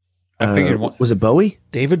 I figured was it Bowie?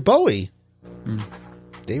 David Bowie.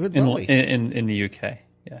 David Bowie in the UK.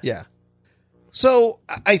 Yeah. So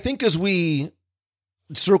I think as we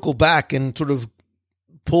circle back and sort of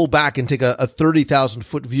pull back and take a 30,000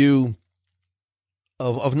 foot view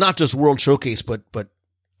of not just World Showcase, but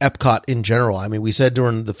EPCOT in general. I mean, we said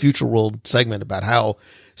during the Future World segment about how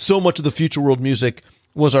so much of the Future World music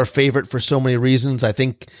was our favorite for so many reasons. I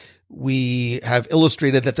think we have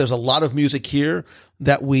illustrated that there's a lot of music here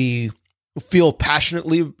that we feel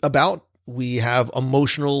passionately about. We have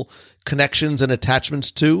emotional connections and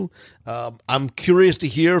attachments to. I'm curious to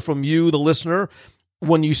hear from you, the listener.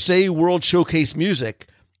 When you say World Showcase music,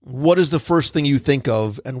 what is the first thing you think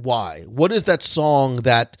of and why? What is that song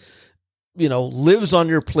that, lives on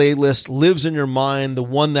your playlist, lives in your mind, the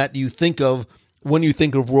one that you think of when you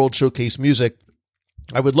think of World Showcase music?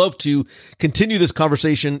 I would love to continue this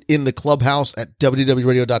conversation in the Clubhouse at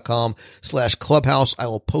wdwradio.com/clubhouse. I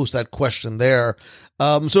will post that question there.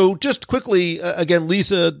 So just quickly, again,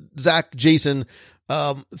 Lisa, Zach, Jason,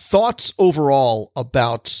 thoughts overall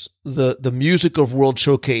about the music of World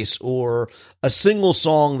Showcase, or a single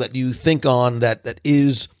song that you think on that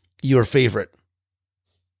is your favorite?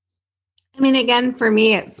 I mean, again, for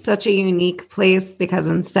me, it's such a unique place because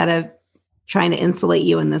instead of trying to insulate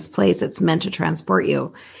you in this place, it's meant to transport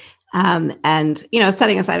you. And,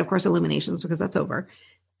 setting aside, of course, Illuminations, because that's over.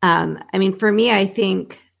 I mean, for me, I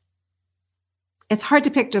think it's hard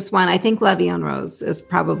to pick just one. I think La Vie en Rose is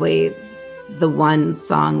probably the one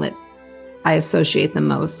song that I associate the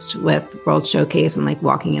most with World Showcase and like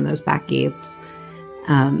walking in those back gates,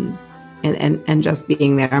 and just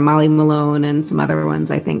being there. Molly Malone and some other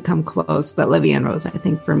ones I think come close, but La Vie en Rose, I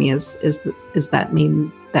think for me is that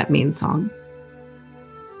main song.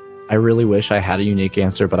 I really wish I had a unique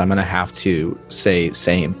answer, but I'm going to have to say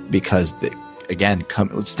same, because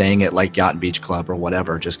staying at like Yacht and Beach Club or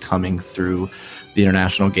whatever, just coming through the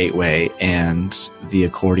International Gateway and the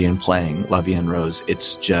accordion playing La Vie en Rose,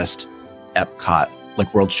 it's just EPCOT,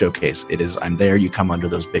 like World Showcase. It is, I'm there, you come under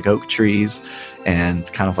those big oak trees and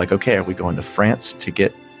kind of like, okay, are we going to France to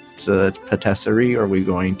get the patisserie, or are we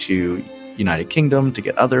going to United Kingdom to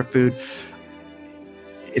get other food?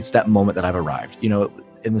 It's that moment that I've arrived.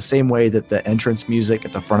 In the same way that the entrance music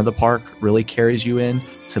at the front of the park really carries you in,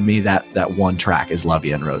 to me, that one track is La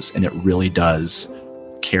Vie en Rose, and it really does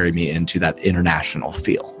carry me into that international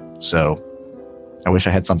feel. So I wish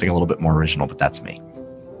I had something a little bit more original, but that's me.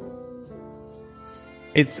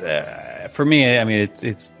 It's for me, I mean,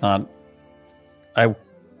 it's not.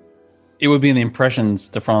 It would be in the Impressions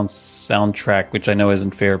de France soundtrack, which I know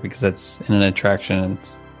isn't fair because that's in an attraction and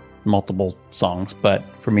it's multiple songs, but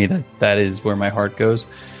for me that is where my heart goes,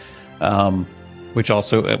 which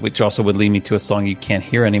also would lead me to a song you can't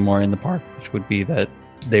hear anymore in the park, which would be that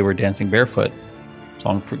They Were Dancing Barefoot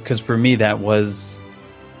song, because for me that was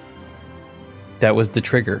the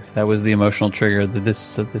trigger, that was the emotional trigger, that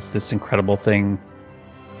this incredible thing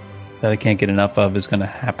that I can't get enough of is going to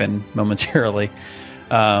happen momentarily.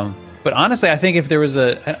 But honestly, I think if there was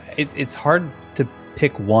it's hard to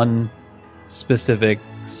pick one specific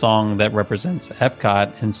song that represents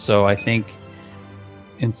EPCOT, and so I think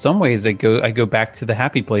in some ways I go back to the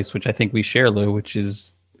happy place, which I think we share, Lou, which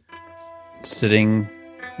is sitting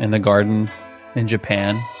in the garden in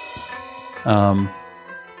Japan, and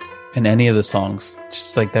any of the songs,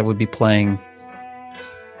 just like that would be playing,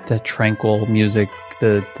 the tranquil music,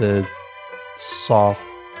 the soft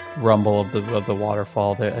rumble of the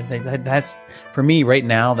waterfall. That's for me right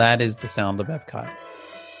now. That is the sound of EPCOT.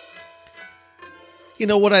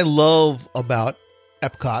 What I love about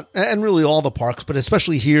EPCOT, and really all the parks, but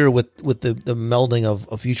especially here with the melding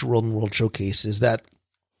of Future World and World Showcase, is that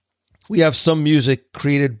we have some music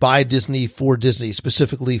created by Disney for Disney,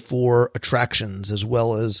 specifically for attractions, as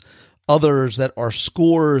well as others that are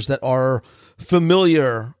scores that are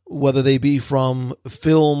familiar, whether they be from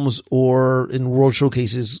films or in World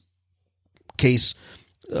Showcase's case,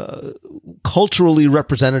 culturally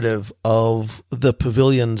representative of the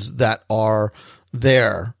pavilions that are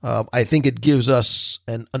there. I think it gives us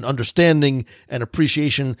an understanding and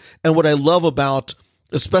appreciation. And what I love about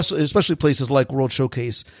especially places like World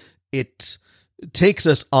Showcase, it takes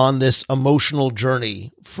us on this emotional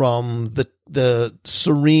journey from the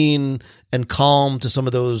serene and calm to some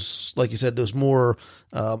of those, like you said, those more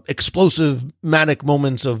explosive, manic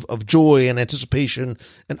moments of joy and anticipation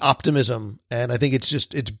and optimism. And I think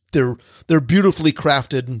they're beautifully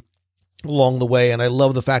crafted along the way. And I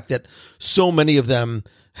love the fact that so many of them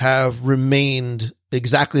have remained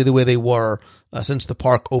exactly the way they were since the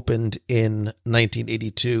park opened in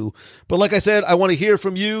 1982. But like I said, I want to hear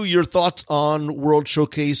from you, your thoughts on World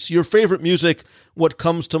Showcase, your favorite music, what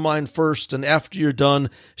comes to mind first. And after you're done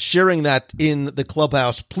sharing that in the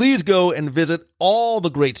clubhouse, please go and visit all the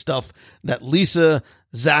great stuff that Lisa,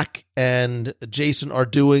 Zach, and Jason are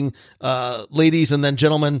doing. Ladies and then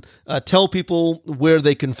gentlemen, tell people where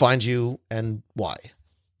they can find you and why.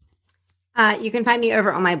 You can find me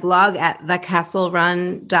over on my blog at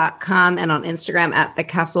thecastlerun.com and on Instagram at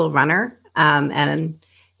thecastlerunner, and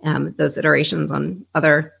those iterations on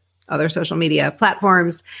other social media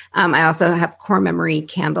platforms. I also have Core Memory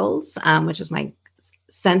Candles, which is my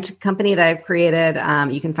scent company that I've created.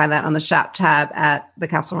 You can find that on the shop tab at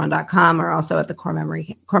thecastlerun.com or also at the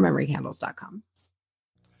corememorycandles.com.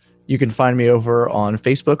 You can find me over on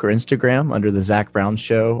Facebook or Instagram under the Zach Brown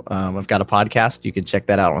Show. I've got a podcast. You can check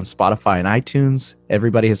that out on Spotify and iTunes.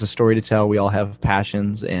 Everybody has a story to tell. We all have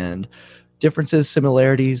passions and differences,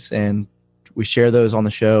 similarities, and we share those on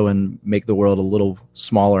the show and make the world a little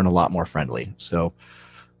smaller and a lot more friendly. So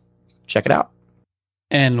check it out.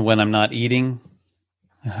 And when I'm not eating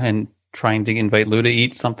and trying to invite Lou to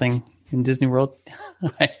eat something in Disney World,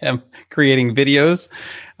 I am creating videos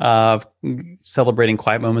celebrating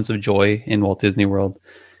quiet moments of joy in Walt Disney World.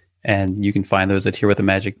 And you can find those at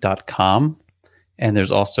herewiththemagic.com. And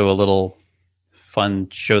there's also a little fun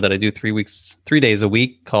show that I do 3 days a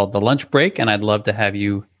week called The Lunch Break. And I'd love to have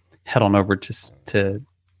you head on over to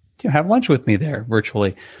have lunch with me there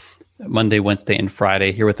virtually. Monday, Wednesday, and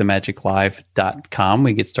Friday, herewiththemagiclive.com.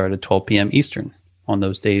 We get started at 12 p.m. Eastern on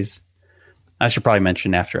those days. I should probably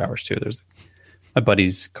mention after hours too. There's my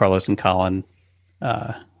buddies, Carlos and Colin.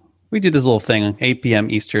 We do this little thing 8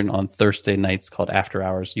 p.m. Eastern on Thursday nights called After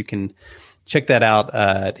Hours. You can check that out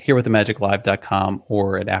at herewiththemagiclive.com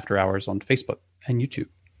or at After Hours on Facebook and YouTube.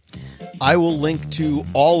 I will link to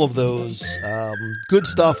all of those good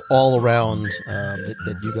stuff all around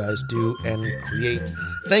that you guys do and create.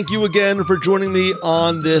 Thank you again for joining me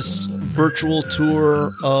on this virtual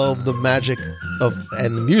tour of the magic of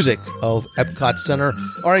and the music of Epcot Center.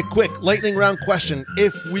 All right, quick lightning round question.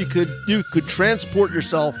 If you could transport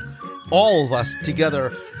yourself, all of us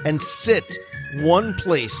together, and sit one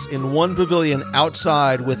place in one pavilion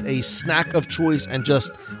outside with a snack of choice and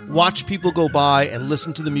just watch people go by and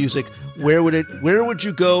listen to the music, where would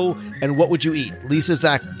you go and what would you eat? Lisa,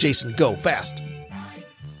 Zach, Jason, go fast.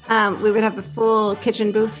 We would have the full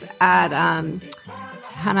kitchen booth at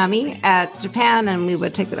Hanami at Japan, and we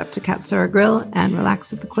would take it up to Katsura Grill and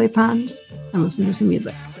relax at the koi pond and listen to some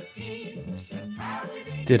music.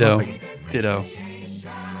 Ditto.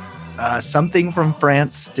 Something from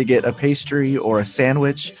France to get a pastry or a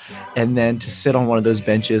sandwich, and then to sit on one of those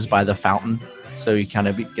benches by the fountain. So you kind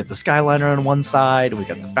of get the Skyliner on one side, and we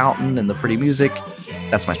got the fountain and the pretty music.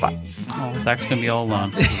 That's my spot. Oh, Zach's going to be all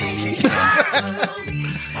alone.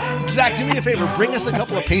 Zach, do me a favor. Bring us a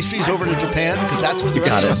couple of pastries over to Japan, because that's where the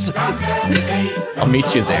rest of us are. I'll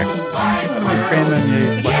meet you there. Those grand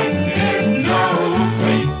menus, slushies too.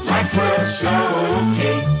 Like World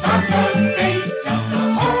Showcase on the face of the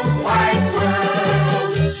whole wide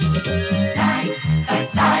world. Side by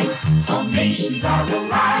side, all nations are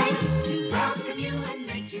alive to welcome you and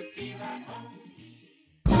make you feel at home.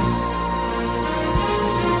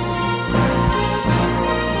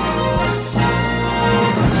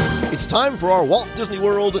 It's time for our Walt Disney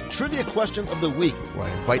World Trivia Question of the Week, where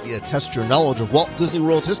I invite you to test your knowledge of Walt Disney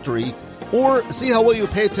World's history or see how well you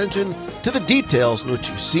pay attention to the details in which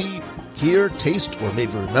you see, hear, taste, or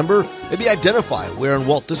maybe remember, maybe identify where in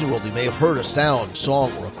Walt Disney World you may have heard a sound, song,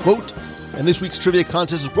 or a quote. And this week's trivia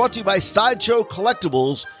contest is brought to you by Sideshow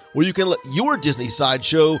Collectibles, where you can let your Disney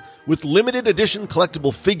sideshow with limited edition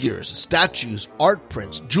collectible figures, statues, art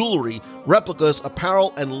prints, jewelry, replicas,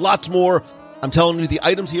 apparel, and lots more. I'm telling you, the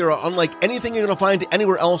items here are unlike anything you're going to find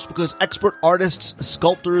anywhere else because expert artists,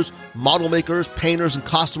 sculptors, model makers, painters, and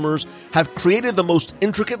costumers have created the most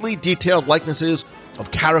intricately detailed likenesses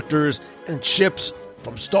of characters and ships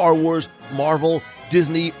from Star Wars, Marvel,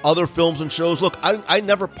 Disney, other films and shows. Look, I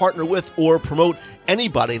never partner with or promote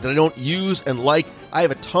anybody that I don't use and like. I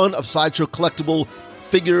have a ton of Sideshow collectible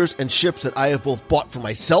figures and ships that I have both bought for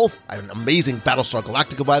myself. I have an amazing Battlestar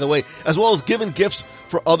Galactica, by the way, as well as given gifts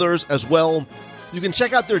for others as well. You can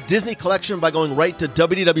check out their Disney collection by going right to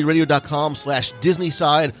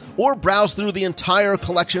wdwradio.com/DisneySide or browse through the entire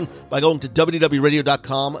collection by going to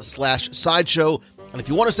wdwradio.com/sideshow. And if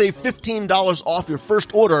you want to save $15 off your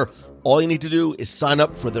first order, all you need to do is sign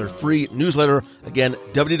up for their free newsletter. Again,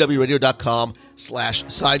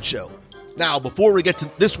 wdwradio.com/sideshow. Now, before we get to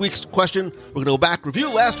this week's question, we're going to go back, review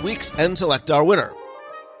last week's, and select our winner.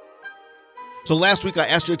 So last week I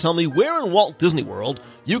asked you to tell me where in Walt Disney World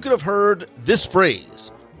you could have heard this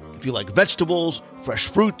phrase. If you like vegetables, fresh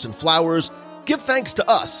fruits, and flowers, give thanks to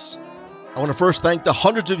us. I want to first thank the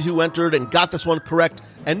hundreds of you who entered and got this one correct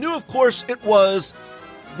and knew, of course, it was,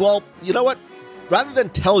 well, you know what? Rather than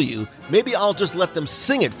tell you, maybe I'll just let them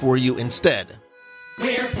sing it for you instead.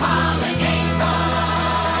 We're pollinators.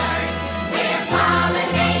 We're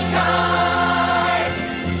pollinators.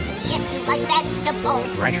 If you like vegetables,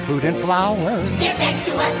 fresh fruit and flowers, give thanks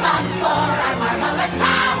to us bugs for our marvelous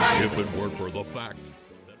powers. if it weren't for the fact.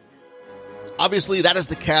 Obviously, that is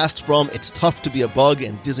the cast from It's Tough to Be a Bug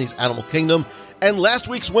in Disney's Animal Kingdom. And last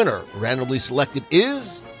week's winner, randomly selected,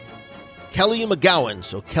 is Kelly McGowan.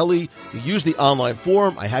 So, Kelly, you use the online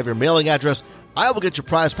form. I have your mailing address. I will get your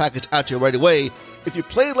prize package out to you right away. If you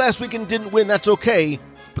played last week and didn't win, that's okay,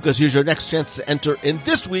 because here's your next chance to enter in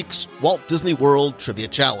this week's Walt Disney World Trivia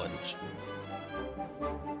Challenge.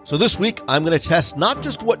 So this week, I'm going to test not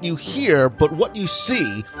just what you hear, but what you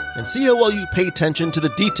see, and see how well you pay attention to the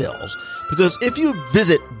details. Because if you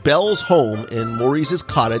visit Belle's home in Maurice's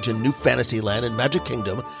cottage in New Fantasyland in Magic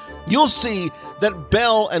Kingdom, you'll see that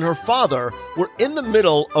Belle and her father were in the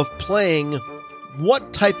middle of playing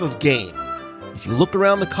what type of game? If you look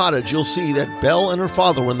around the cottage, you'll see that Belle and her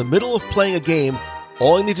father were in the middle of playing a game.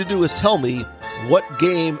 All you need to do is tell me what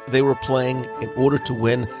game they were playing in order to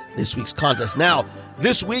win this week's contest. Now,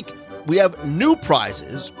 this week, we have new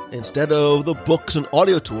prizes instead of the books and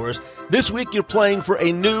audio tours. This week, you're playing for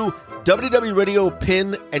a new WDW Radio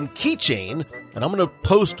pin and keychain, and I'm going to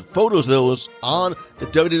post photos of those on the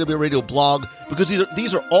WDW Radio blog because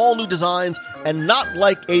these are all new designs and not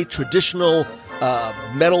like a traditional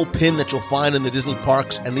metal pin that you'll find in the Disney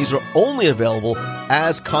parks, and these are only available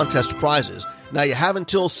as contest prizes. Now, you have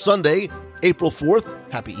until Sunday, April 4th,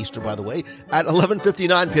 happy Easter, by the way, at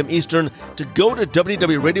 11:59 p.m. Eastern to go to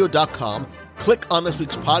wdwradio.com, click on this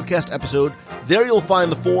week's podcast episode. There you'll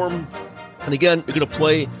find the form. And again, you're going to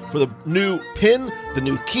play for the new pin, the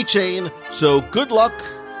new keychain. So good luck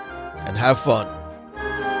and have fun.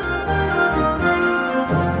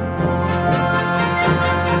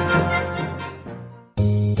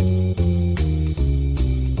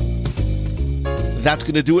 That's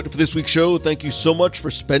going to do it for this week's show. Thank you so much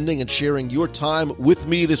for spending and sharing your time with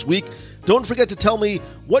me this week. Don't forget to tell me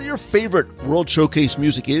what your favorite World Showcase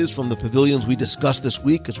music is from the pavilions we discussed this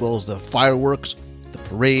week, as well as the fireworks, the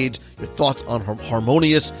parades, your thoughts on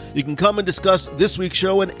Harmonious. You can come and discuss this week's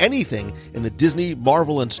show and anything in the Disney,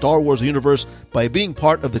 Marvel, and Star Wars universe by being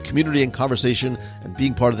part of the community and conversation and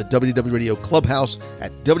being part of the WDW Radio Clubhouse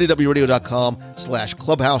at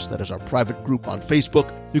wdwradio.com/clubhouse. That is our private group on Facebook.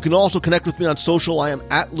 You can also connect with me on social. I am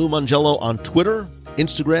at Lou Mangello on Twitter,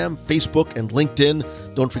 Instagram, Facebook, and LinkedIn.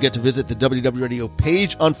 Don't forget to visit the WDW Radio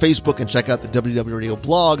page on Facebook and check out the WDW Radio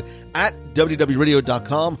blog at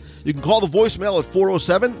wdwradio.com. You can call the voicemail at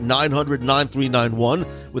 407-900-9391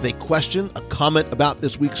 with a question, a comment about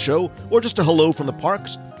this week's show, or just a hello from the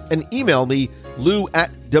parks. And email me,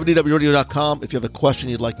 lou@wdwradio.com, if you have a question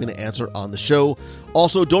you'd like me to answer on the show.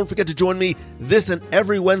 Also, don't forget to join me this and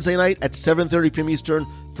every Wednesday night at 7:30 p.m. Eastern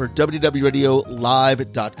for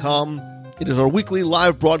wdwradiolive.com. It is our weekly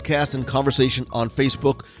live broadcast and conversation on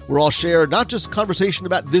Facebook, where I'll share not just conversation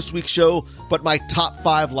about this week's show, but my top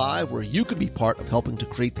 5 live, where you could be part of helping to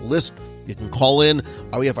create the list. You can call in.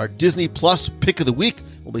 We have our Disney Plus Pick of the Week.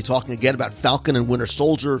 We'll be talking again about Falcon and Winter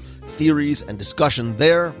Soldier, theories and discussion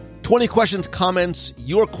there. 20 questions, comments,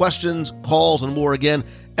 your questions, calls, and more again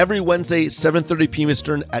every Wednesday, 7:30 p.m.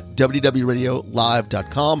 Eastern at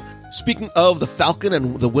wdwradiolive.com. Speaking of the Falcon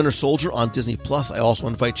and the Winter Soldier on Disney Plus, I also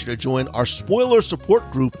invite you to join our spoiler support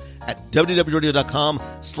group at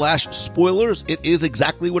wdwradio.com/spoilers. It is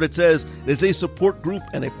exactly what it says. It is a support group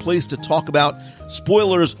and a place to talk about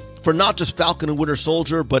spoilers for not just Falcon and Winter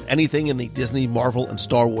Soldier, but anything in the Disney, Marvel, and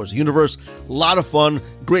Star Wars universe. A lot of fun.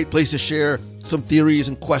 Great place to share some theories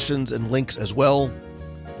and questions and links as well.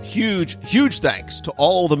 Huge thanks to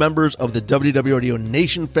all the members of the WDW Radio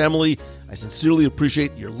Nation family. I sincerely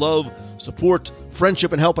appreciate your love, support,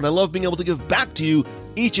 friendship, and help, and I love being able to give back to you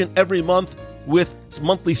each and every month with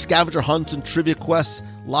monthly scavenger hunts and trivia quests,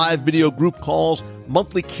 live video group calls,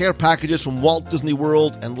 monthly care packages from Walt Disney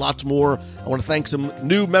World, and lots more. I want to thank some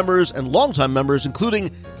new members and longtime members, including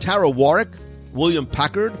Tara Warwick, William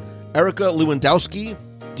Packard, Erica Lewandowski,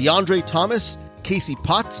 DeAndre Thomas, Casey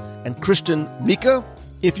Potts, and Christian Mika.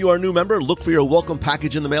 If you are a new member, look for your welcome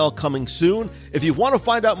package in the mail coming soon. If you want to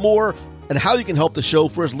find out more and how you can help the show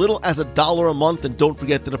for as little as $1 a month, and don't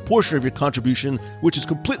forget that a portion of your contribution, which is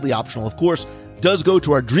completely optional, of course, does go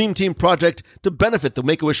to our Dream Team project to benefit the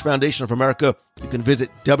Make-A-Wish Foundation of America. You can visit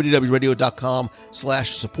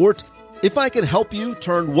wdwradio.com/support. If I can help you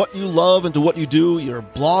turn what you love into what you do, your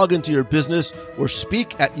blog into your business, or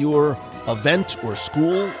speak at your event or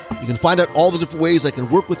school, you can find out all the different ways I can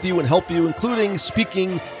work with you and help you, including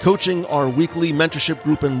speaking, coaching, our weekly mentorship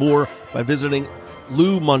group, and more by visiting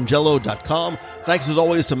LouMongello.com. Thanks as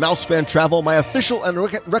always to Mouse Fan Travel, my official and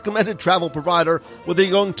recommended travel provider. Whether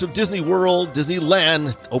you're going to Disney World,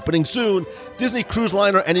 Disneyland, opening soon, Disney Cruise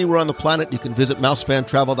Line, or anywhere on the planet, you can visit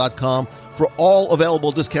mousefantravel.com for all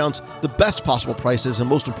available discounts, the best possible prices, and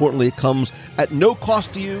most importantly, it comes at no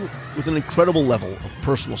cost to you with an incredible level of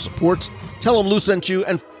personal support. Tell them Lou sent you.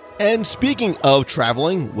 And speaking of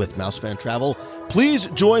traveling with Mouse Fan Travel, please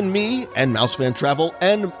join me and Mouse Fan Travel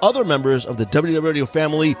and other members of the WDW Radio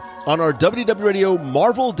family on our WDW Radio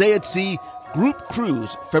Marvel Day at Sea group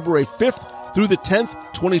cruise, February 5th through the 10th,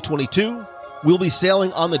 2022. We'll be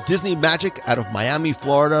sailing on the Disney Magic out of Miami,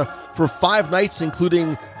 Florida for 5 nights,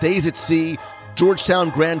 including Days at Sea,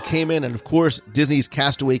 Georgetown Grand Cayman, and of course, Disney's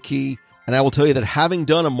Castaway Cay. And I will tell you that having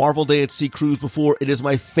done a Marvel Day at Sea cruise before, it is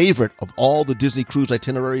my favorite of all the Disney cruise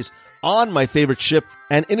itineraries on my favorite ship.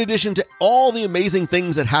 And in addition to all the amazing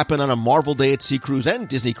things that happen on a Marvel Day at Sea cruise and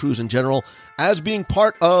Disney cruise in general, as being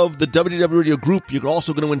part of the WDW Radio group, you're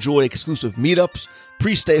also going to enjoy exclusive meetups,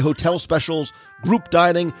 pre-stay hotel specials, group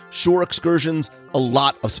dining, shore excursions, a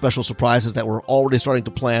lot of special surprises that we're already starting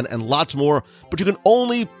to plan, and lots more. But you can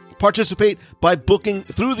only participate by booking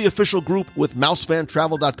through the official group with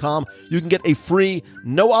mousefantravel.com. You can get a free,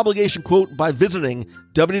 no obligation quote by visiting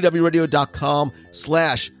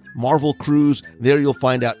www.radio.com/Marvel Cruise. There you'll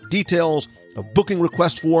find out details, a booking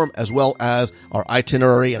request form, as well as our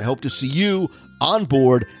itinerary. And I hope to see you on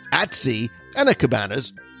board at sea and at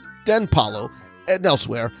Cabanas, Den Palo, and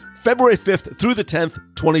elsewhere, February 5th through the 10th,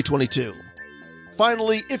 2022.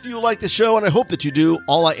 Finally, if you like the show, and I hope that you do,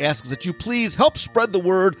 all I ask is that you please help spread the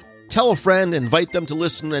word. Tell a friend, invite them to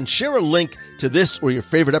listen, and share a link to this or your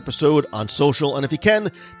favorite episode on social. And if you can,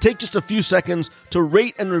 take just a few seconds to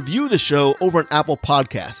rate and review the show over an Apple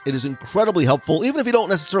Podcast. It is incredibly helpful, even if you don't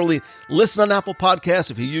necessarily listen on Apple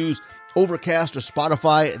Podcasts. If you use Overcast or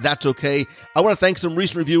Spotify, that's okay. I want to thank some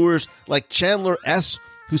recent reviewers like Chandler S.,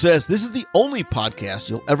 who says, "This is the only podcast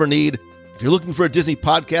you'll ever need. If you're looking for a Disney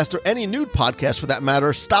podcast or any nude podcast for that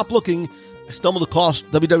matter, stop looking. I stumbled across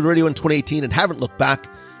WDW Radio in 2018 and haven't looked back.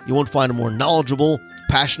 You won't find a more knowledgeable,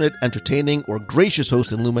 passionate, entertaining, or gracious host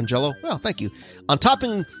than Lou Mongello." Well, thank you. On top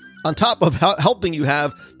of helping you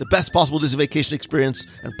have the best possible Disney vacation experience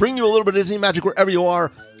and bring you a little bit of Disney magic wherever you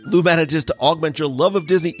are, Lou manages to augment your love of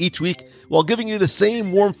Disney each week while giving you the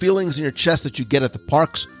same warm feelings in your chest that you get at the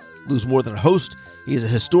parks. Lou's more than a host. He's a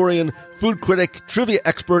historian, food critic, trivia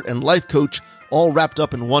expert, and life coach, all wrapped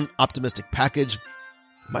up in one optimistic package.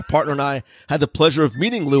 My partner and I had the pleasure of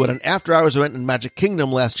meeting Lou at an after-hours event in Magic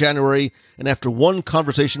Kingdom last January, and after one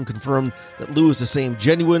conversation confirmed that Lou is the same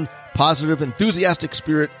genuine, positive, enthusiastic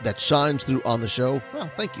spirit that shines through on the show. Well,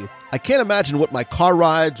 thank you. I can't imagine what my car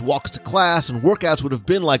rides, walks to class, and workouts would have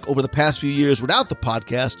been like over the past few years without the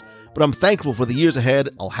podcast, but I'm thankful for the years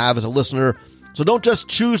ahead I'll have as a listener. So don't just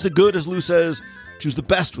choose the good, as Lou says, choose the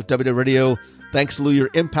best with WDW Radio. Thanks, Lou. Your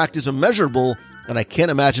impact is immeasurable, and I can't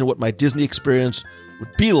imagine what my Disney experience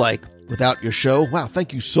would be like without your show. Wow,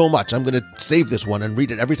 thank you so much. I'm going to save this one and read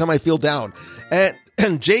it every time I feel down. And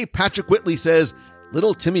J. Patrick Whitley says,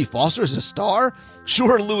 "Little Timmy Foster is a star?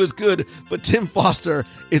 Sure, Lou is good, but Tim Foster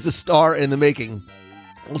is a star in the making."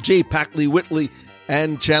 Well, J. Packley Whitley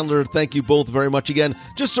and Chandler, thank you both very much again.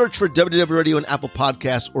 Just search for WDW Radio and Apple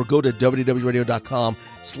Podcasts, or go to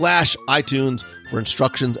www.radio.com/iTunes for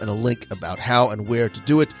instructions and a link about how and where to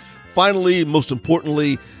do it. Finally, most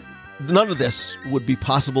importantly, none of this would be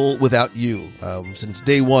possible without you. Since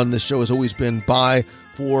day one, this show has always been by,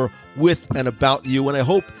 for, with, and about you, and I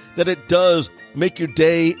hope that it does make your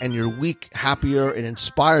day and your week happier. It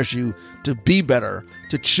inspires you to be better,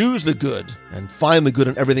 to choose the good, and find the good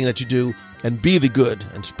in everything that you do, and be the good,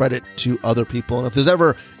 and spread it to other people. And if there's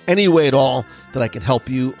ever any way at all that I can help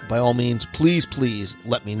you, by all means, please, please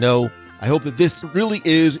let me know. I hope that this really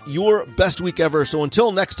is your best week ever. So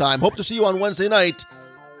until next time, hope to see you on Wednesday night.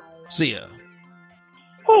 See ya.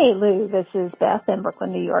 Hey, Lou, this is Beth in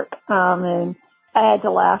Brooklyn, New York. And I had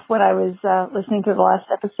to laugh when I was listening to the last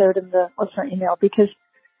episode in the listener email, because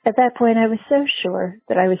at that point, I was so sure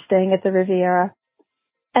that I was staying at the Riviera.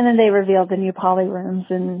 And then they revealed the new Poly rooms.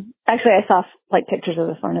 And actually, I saw like pictures of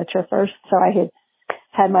the furniture first. So I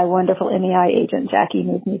had my wonderful MEI agent, Jackie,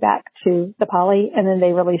 move me back to the Poly. And then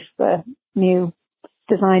they released the new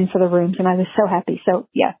design for the rooms. And I was so happy. So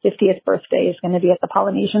yeah, 50th birthday is going to be at the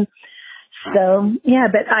Polynesian. So yeah,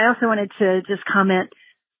 but I also wanted to just comment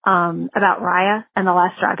about Raya and the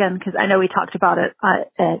Last Dragon, because I know we talked about it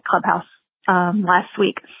at Clubhouse last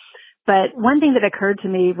week. But one thing that occurred to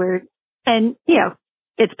me and you know,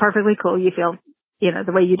 it's perfectly cool. You feel, you know,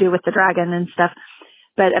 the way you do with the dragon and stuff,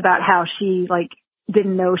 but about how she like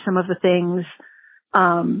didn't know some of the things,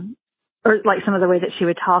 or like some of the way that she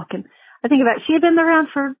would talk. And I think about she'd been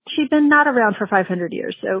not around for 500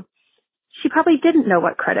 years. So she probably didn't know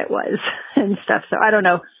what credit was and stuff. So I don't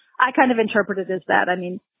know. I kind of interpret it as that. I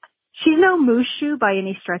mean, she's no Mushu by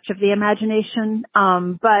any stretch of the imagination.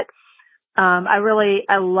 But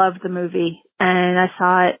I loved the movie, and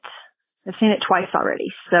I've seen it twice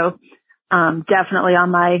already. So, definitely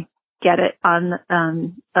on my get it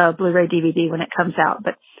on, Blu-ray DVD when it comes out.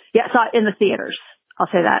 But yeah, I saw it in the theaters. I'll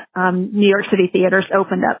say that. New York City theaters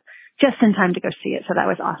opened up just in time to go see it. So that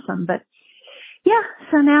was awesome. But yeah,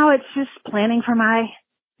 so now it's just planning for my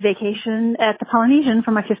vacation at the Polynesian for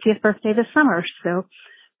my 50th birthday this summer. So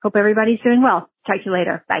hope everybody's doing well. Talk to you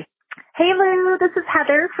later. Bye. Hey Lou, this is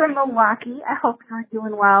Heather from Milwaukee. I hope you're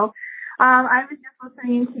doing well. I was just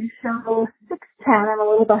listening to show 610. I'm a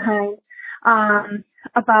little behind,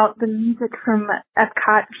 about the music from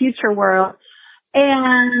EPCOT Future World.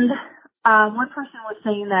 And, one person was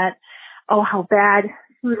saying that, oh, how bad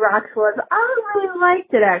Food Rocks was. I really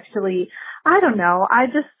liked it, actually. I don't know.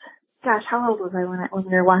 Gosh, how old was I when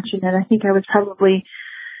we were watching it? I think I was probably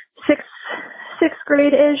sixth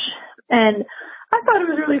grade-ish. And I thought it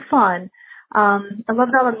was really fun. I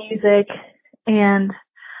loved all the music, and,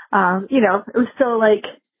 you know, it was still like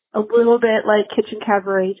a little bit like Kitchen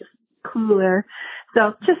Cabaret, just cooler.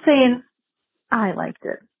 So just saying, I liked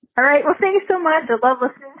it. All right. Well, thanks so much. I love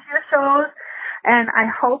listening to your shows, and I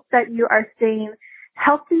hope that you are staying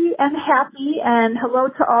healthy and happy. And hello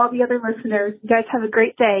to all the other listeners. You guys have a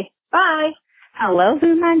great day. Bye. Hello,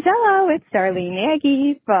 Lou Mangello. It's Darlene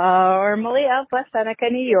Nagy, formerly of West Seneca,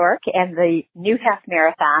 New York, and the new half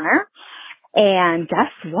marathoner. And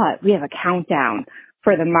guess what? We have a countdown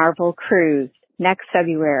for the Marvel Cruise next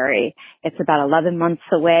February. It's about 11 months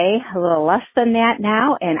away, a little less than that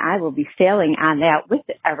now, and I will be sailing on that with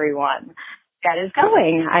everyone that is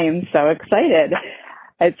going. I am so excited.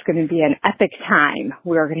 It's going to be an epic time.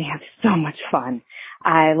 We're going to have so much fun.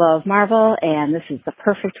 I love Marvel, and this is the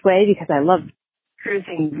perfect way because I love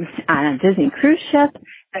cruising on a Disney cruise ship.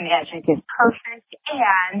 The magic is perfect.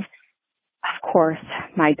 And, of course,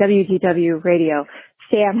 my WDW radio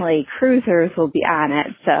family cruisers will be on it.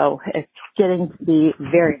 So it's getting to be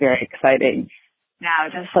very, very exciting. Now,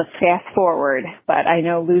 just let's fast forward. But I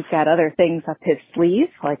know Lou's got other things up his sleeve,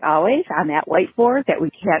 like always, on that whiteboard that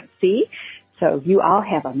we can't see. So you all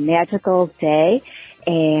have a magical day,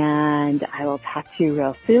 and I will talk to you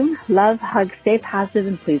real soon. Love, hug, stay positive,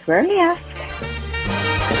 and please wear a mask.